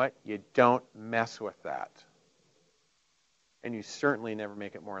 But you know what? You don't mess with that. And you certainly never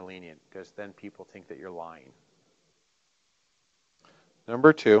make it more lenient, because then people think that you're lying.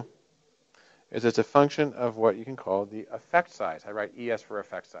 Number two is it's a function of what you can call the effect size. I write ES for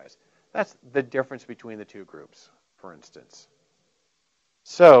effect size. That's the difference between the two groups, for instance.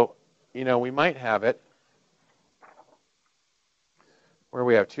 So, we might have it where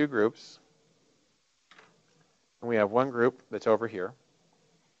we have two groups, and we have one group that's over here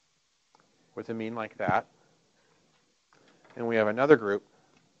with a mean like that, and we have another group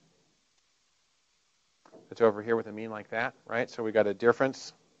that's over here with a mean like that, right? So we got a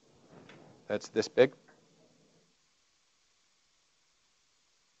difference that's this big.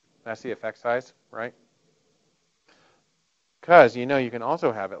 That's the effect size, right? Because, you can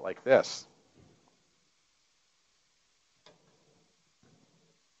also have it like this.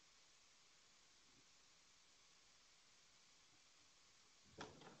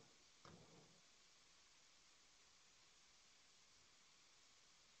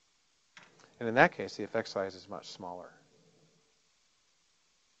 And in that case, the effect size is much smaller.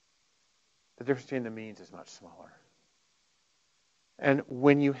 The difference between the means is much smaller. And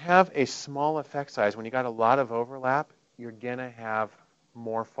when you have a small effect size, when you got a lot of overlap, you're going to have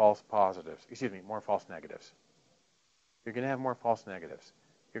more false positives. More false negatives. You're going to have more false negatives.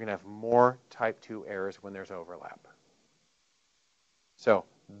 You're going to have more type 2 errors when there's overlap. So,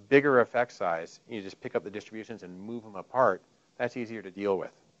 bigger effect size, you just pick up the distributions and move them apart. That's easier to deal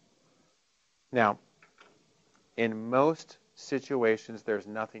with. Now, in most situations, there's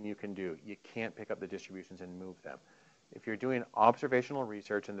nothing you can do. You can't pick up the distributions and move them. If you're doing observational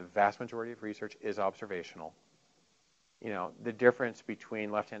research, and the vast majority of research is observational, the difference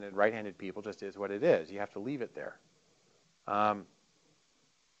between left-handed and right-handed people just is what it is. You have to leave it there. I'll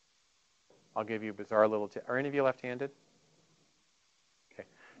give you a bizarre little tip. Are any of you left-handed? Okay.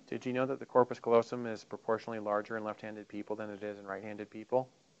 Did you know that the corpus callosum is proportionally larger in left-handed people than it is in right-handed people?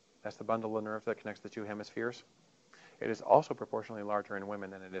 That's the bundle of nerves that connects the two hemispheres. It is also proportionally larger in women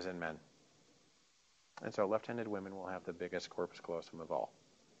than it is in men. And so left-handed women will have the biggest corpus callosum of all.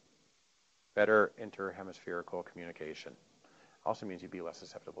 Better interhemispherical communication. Also means you'd be less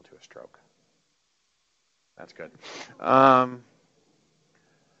susceptible to a stroke. That's good.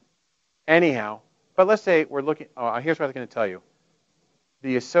 Anyhow, but let's say we're looking, here's what I was going to tell you.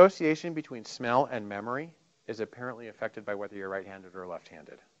 The association between smell and memory is apparently affected by whether you're right-handed or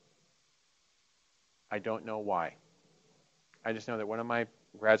left-handed. I don't know why. I just know that one of my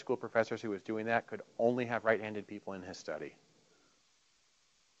grad school professors who was doing that could only have right-handed people in his study.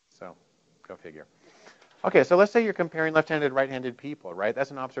 So, go figure. Okay, so let's say you're comparing left-handed and right-handed people, right?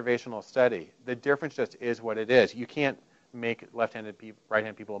 That's an observational study. The difference just is what it is. You can't make left-handed people,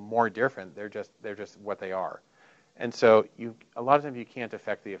 right-handed people more different. They're just what they are. And so a lot of times you can't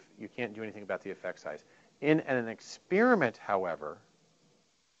do anything about the effect size. In an experiment, however,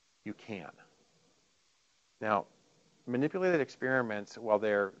 you can. Now, manipulated experiments, while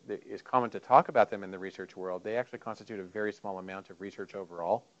it's common to talk about them in the research world, they actually constitute a very small amount of research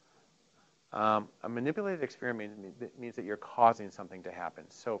overall. A manipulated experiment means that you're causing something to happen.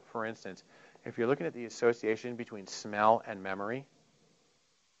 So, for instance, if you're looking at the association between smell and memory,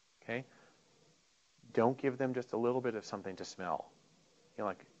 okay, don't give them just a little bit of something to smell. You know,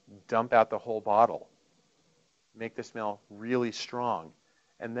 like dump out the whole bottle. Make the smell really strong.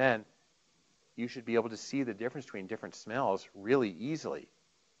 And then you should be able to see the difference between different smells really easily.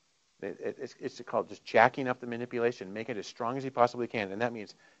 It's called just jacking up the manipulation. Make it as strong as you possibly can. And that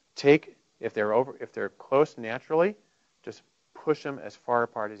means if they're close naturally, just push them as far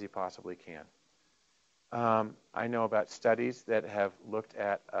apart as you possibly can. I know about studies that have looked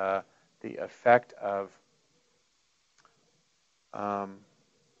at the effect of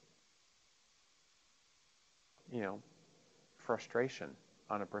frustration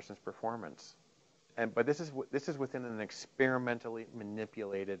on a person's performance. But this is within an experimentally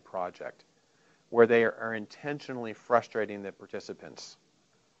manipulated project where they are intentionally frustrating the participants.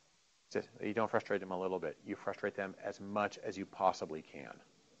 You don't frustrate them a little bit. You frustrate them as much as you possibly can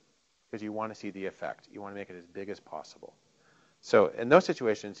because you want to see the effect. You want to make it as big as possible. So in those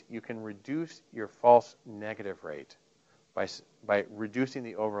situations, you can reduce your false negative rate by reducing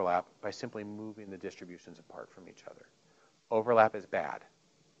the overlap by simply moving the distributions apart from each other. Overlap is bad.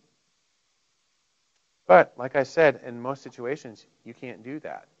 But like I said, in most situations, you can't do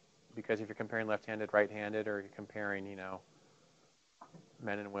that because if you're comparing left-handed, right-handed, or you're comparing,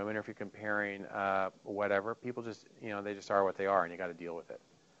 men and women, or if you're comparing whatever, people just, they just are what they are, and you got to deal with it.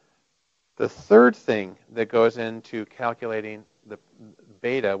 The third thing that goes into calculating the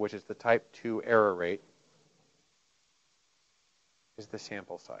beta, which is the type 2 error rate, is the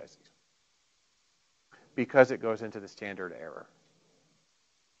sample size, because it goes into the standard error.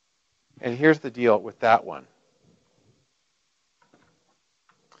 And here's the deal with that one.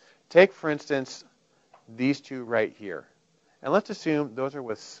 Take, for instance, these two right here. And let's assume those are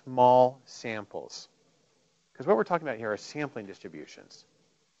with small samples. Because what we're talking about here are sampling distributions.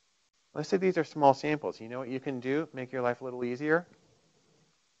 Let's say these are small samples. You know what you can do? Make your life a little easier?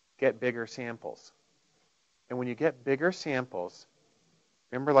 Get bigger samples. And when you get bigger samples,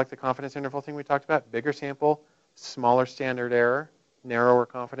 remember like the confidence interval thing we talked about? Bigger sample, smaller standard error, narrower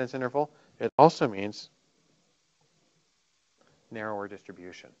confidence interval. It also means narrower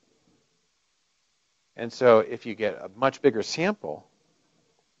distribution. And so if you get a much bigger sample,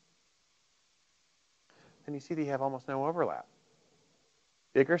 then you see that you have almost no overlap.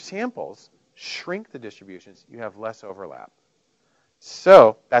 Bigger samples shrink the distributions. You have less overlap.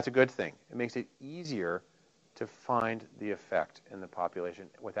 So that's a good thing. It makes it easier to find the effect in the population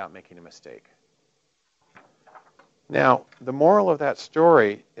without making a mistake. Now, the moral of that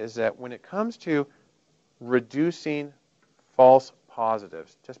story is that when it comes to reducing false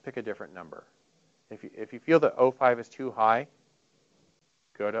positives, just pick a different number. If you feel that 0.5 is too high,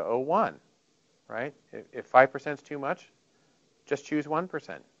 go to 0.1, right? If 5% is too much, just choose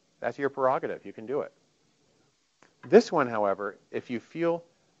 1%. That's your prerogative. You can do it. This one, however, if you feel,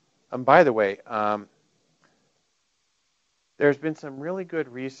 by the way, there's been some really good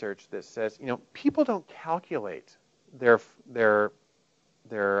research that says, people don't calculate their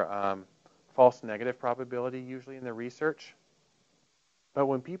false negative probability usually in the research. But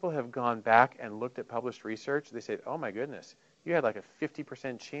when people have gone back and looked at published research, they say, oh my goodness, you had like a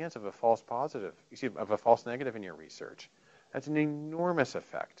 50% chance of a false negative in your research. That's an enormous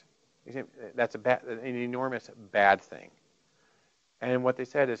effect. That's an enormous bad thing. And what they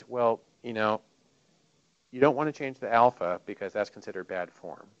said is, well, you don't want to change the alpha because that's considered bad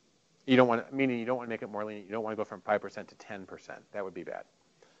form. You don't want to make it more lenient. You don't want to go from 5% to 10%. That would be bad.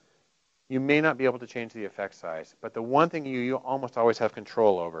 You may not be able to change the effect size, but the one thing you almost always have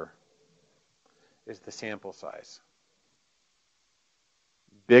control over is the sample size.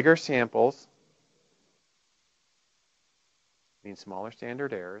 Bigger samples mean smaller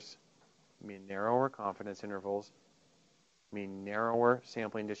standard errors, mean narrower confidence intervals, mean narrower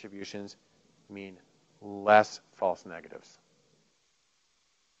sampling distributions, mean less false negatives.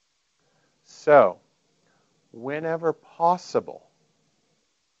 So, whenever possible,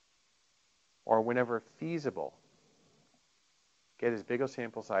 or whenever feasible, get as big a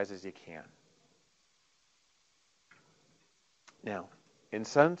sample size as you can. Now, in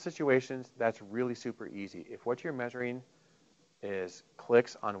some situations, that's really super easy. If what you're measuring is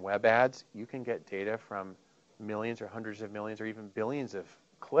clicks on web ads, you can get data from millions or hundreds of millions or even billions of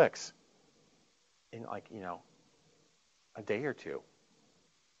clicks in a day or two.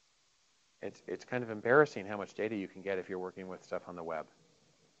 It's kind of embarrassing how much data you can get if you're working with stuff on the web.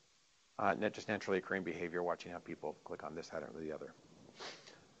 Not just naturally occurring behavior, watching how people click on this, that, or the other.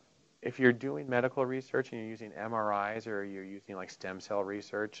 If you're doing medical research and you're using MRIs or you're using like stem cell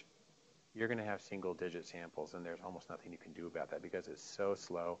research, you're going to have single-digit samples, and there's almost nothing you can do about that because it's so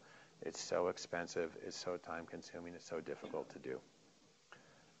slow, it's so expensive, it's so time-consuming, it's so difficult to do.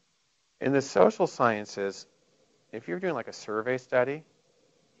 In the social sciences, if you're doing like a survey study,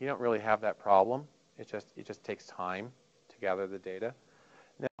 you don't really have that problem. It just takes time to gather the data.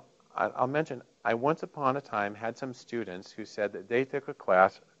 Now, I'll mention, I once upon a time had some students who said that they took a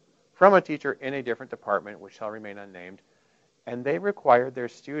class from a teacher in a different department, which shall remain unnamed, and they required their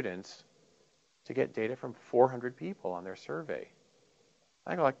students to get data from 400 people on their survey.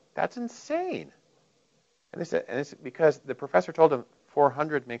 I go like, that's insane. And they said, and it's because the professor told them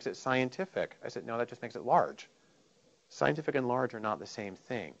 400 makes it scientific. I said, no, that just makes it large. Scientific and large are not the same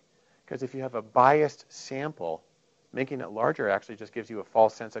thing. Because if you have a biased sample, making it larger actually just gives you a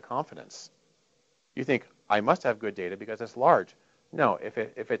false sense of confidence. You think, I must have good data because it's large. No, if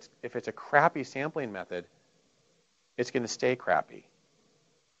it's a crappy sampling method, it's going to stay crappy.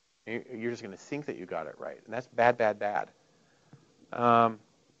 You're just going to think that you got it right. And that's bad, bad, bad.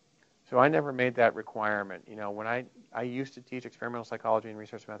 So I never made that requirement. You know, when I used to teach experimental psychology and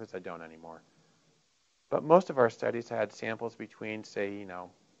research methods, I don't anymore. But most of our studies had samples between, say,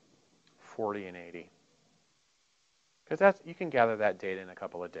 40 and 80. Because you can gather that data in a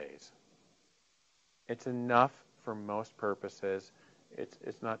couple of days. It's enough for most purposes.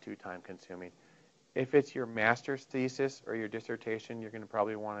 It's not too time-consuming. If it's your master's thesis or your dissertation, you're going to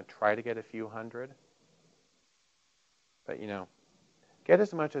probably want to try to get a few hundred. But, get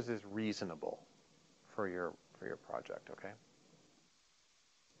as much as is reasonable for your project, okay?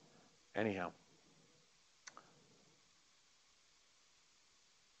 Anyhow,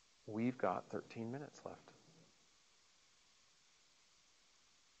 we've got 13 minutes left.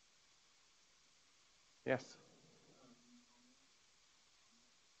 Yes?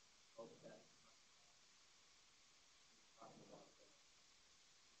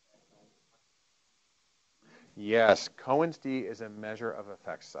 Yes, Cohen's d is a measure of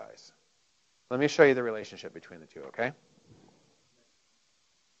effect size. Let me show you the relationship between the two, okay?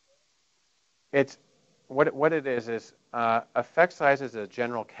 It's what it is effect size is a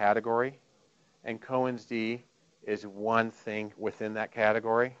general category, and Cohen's d is one thing within that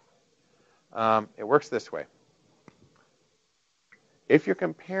category. It works this way. If you're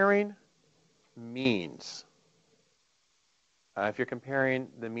comparing means, if you're comparing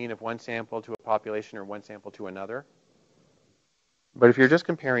the mean of one sample to a population or one sample to another, but if you're just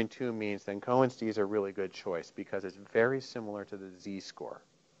comparing two means, then Cohen's d is a really good choice because it's very similar to the z-score.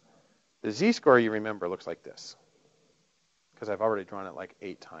 The z-score, you remember, looks like this, because I've already drawn it like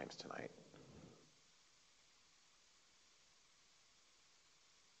 8 times tonight.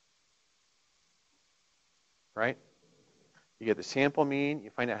 Right? You get the sample mean, you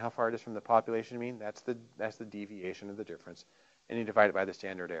find out how far it is from the population mean, that's the deviation of the difference, and you divide it by the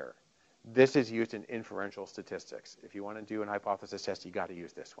standard error. This is used in inferential statistics. If you want to do an hypothesis test, you got to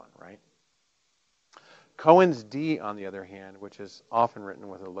use this one, right? Cohen's d, on the other hand, which is often written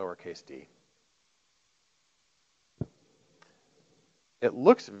with a lowercase d, it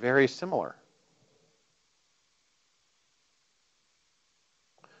looks very similar,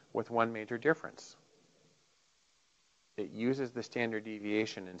 with one major difference. It uses the standard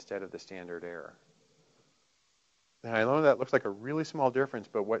deviation instead of the standard error. And I know that looks like a really small difference,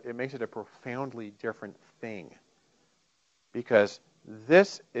 but it makes it a profoundly different thing. Because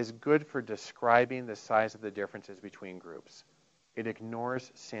this is good for describing the size of the differences between groups. It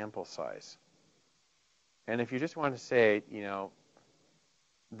ignores sample size. And if you just want to say,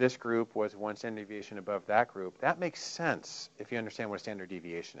 this group was one standard deviation above that group, that makes sense if you understand what a standard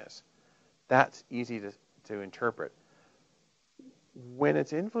deviation is. That's easy to interpret. When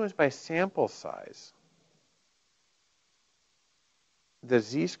it's influenced by sample size, the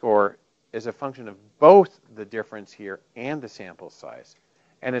z-score is a function of both the difference here and the sample size.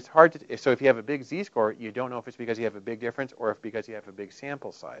 And it's hard to, so if you have a big z-score, you don't know if it's because you have a big difference or if because you have a big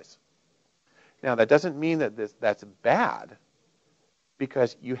sample size. Now, that doesn't mean that that's bad,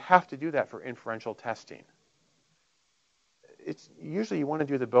 because you have to do that for inferential testing. It's usually you want to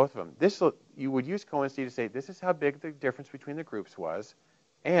do the both of them. You would use Cohen's d to say this is how big the difference between the groups was,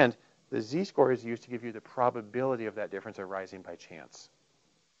 and the z-score is used to give you the probability of that difference arising by chance.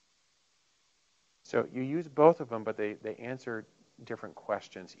 So you use both of them, but they answer different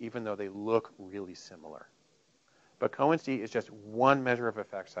questions, even though they look really similar. But Cohen's d is just one measure of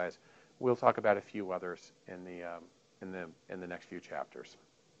effect size. We'll talk about a few others in the next few chapters.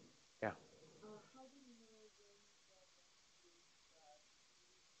 Yeah.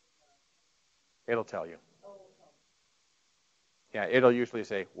 It'll tell you. Yeah, it'll usually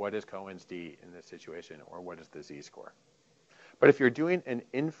say, what is Cohen's d in this situation, or what is the z-score? But if you're doing an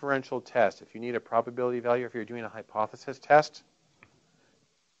inferential test, if you need a probability value, if you're doing a hypothesis test,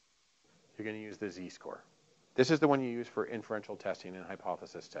 you're going to use the z-score. This is the one you use for inferential testing and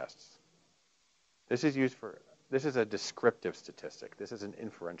hypothesis tests. This is a descriptive statistic. This is an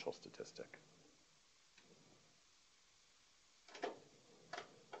inferential statistic.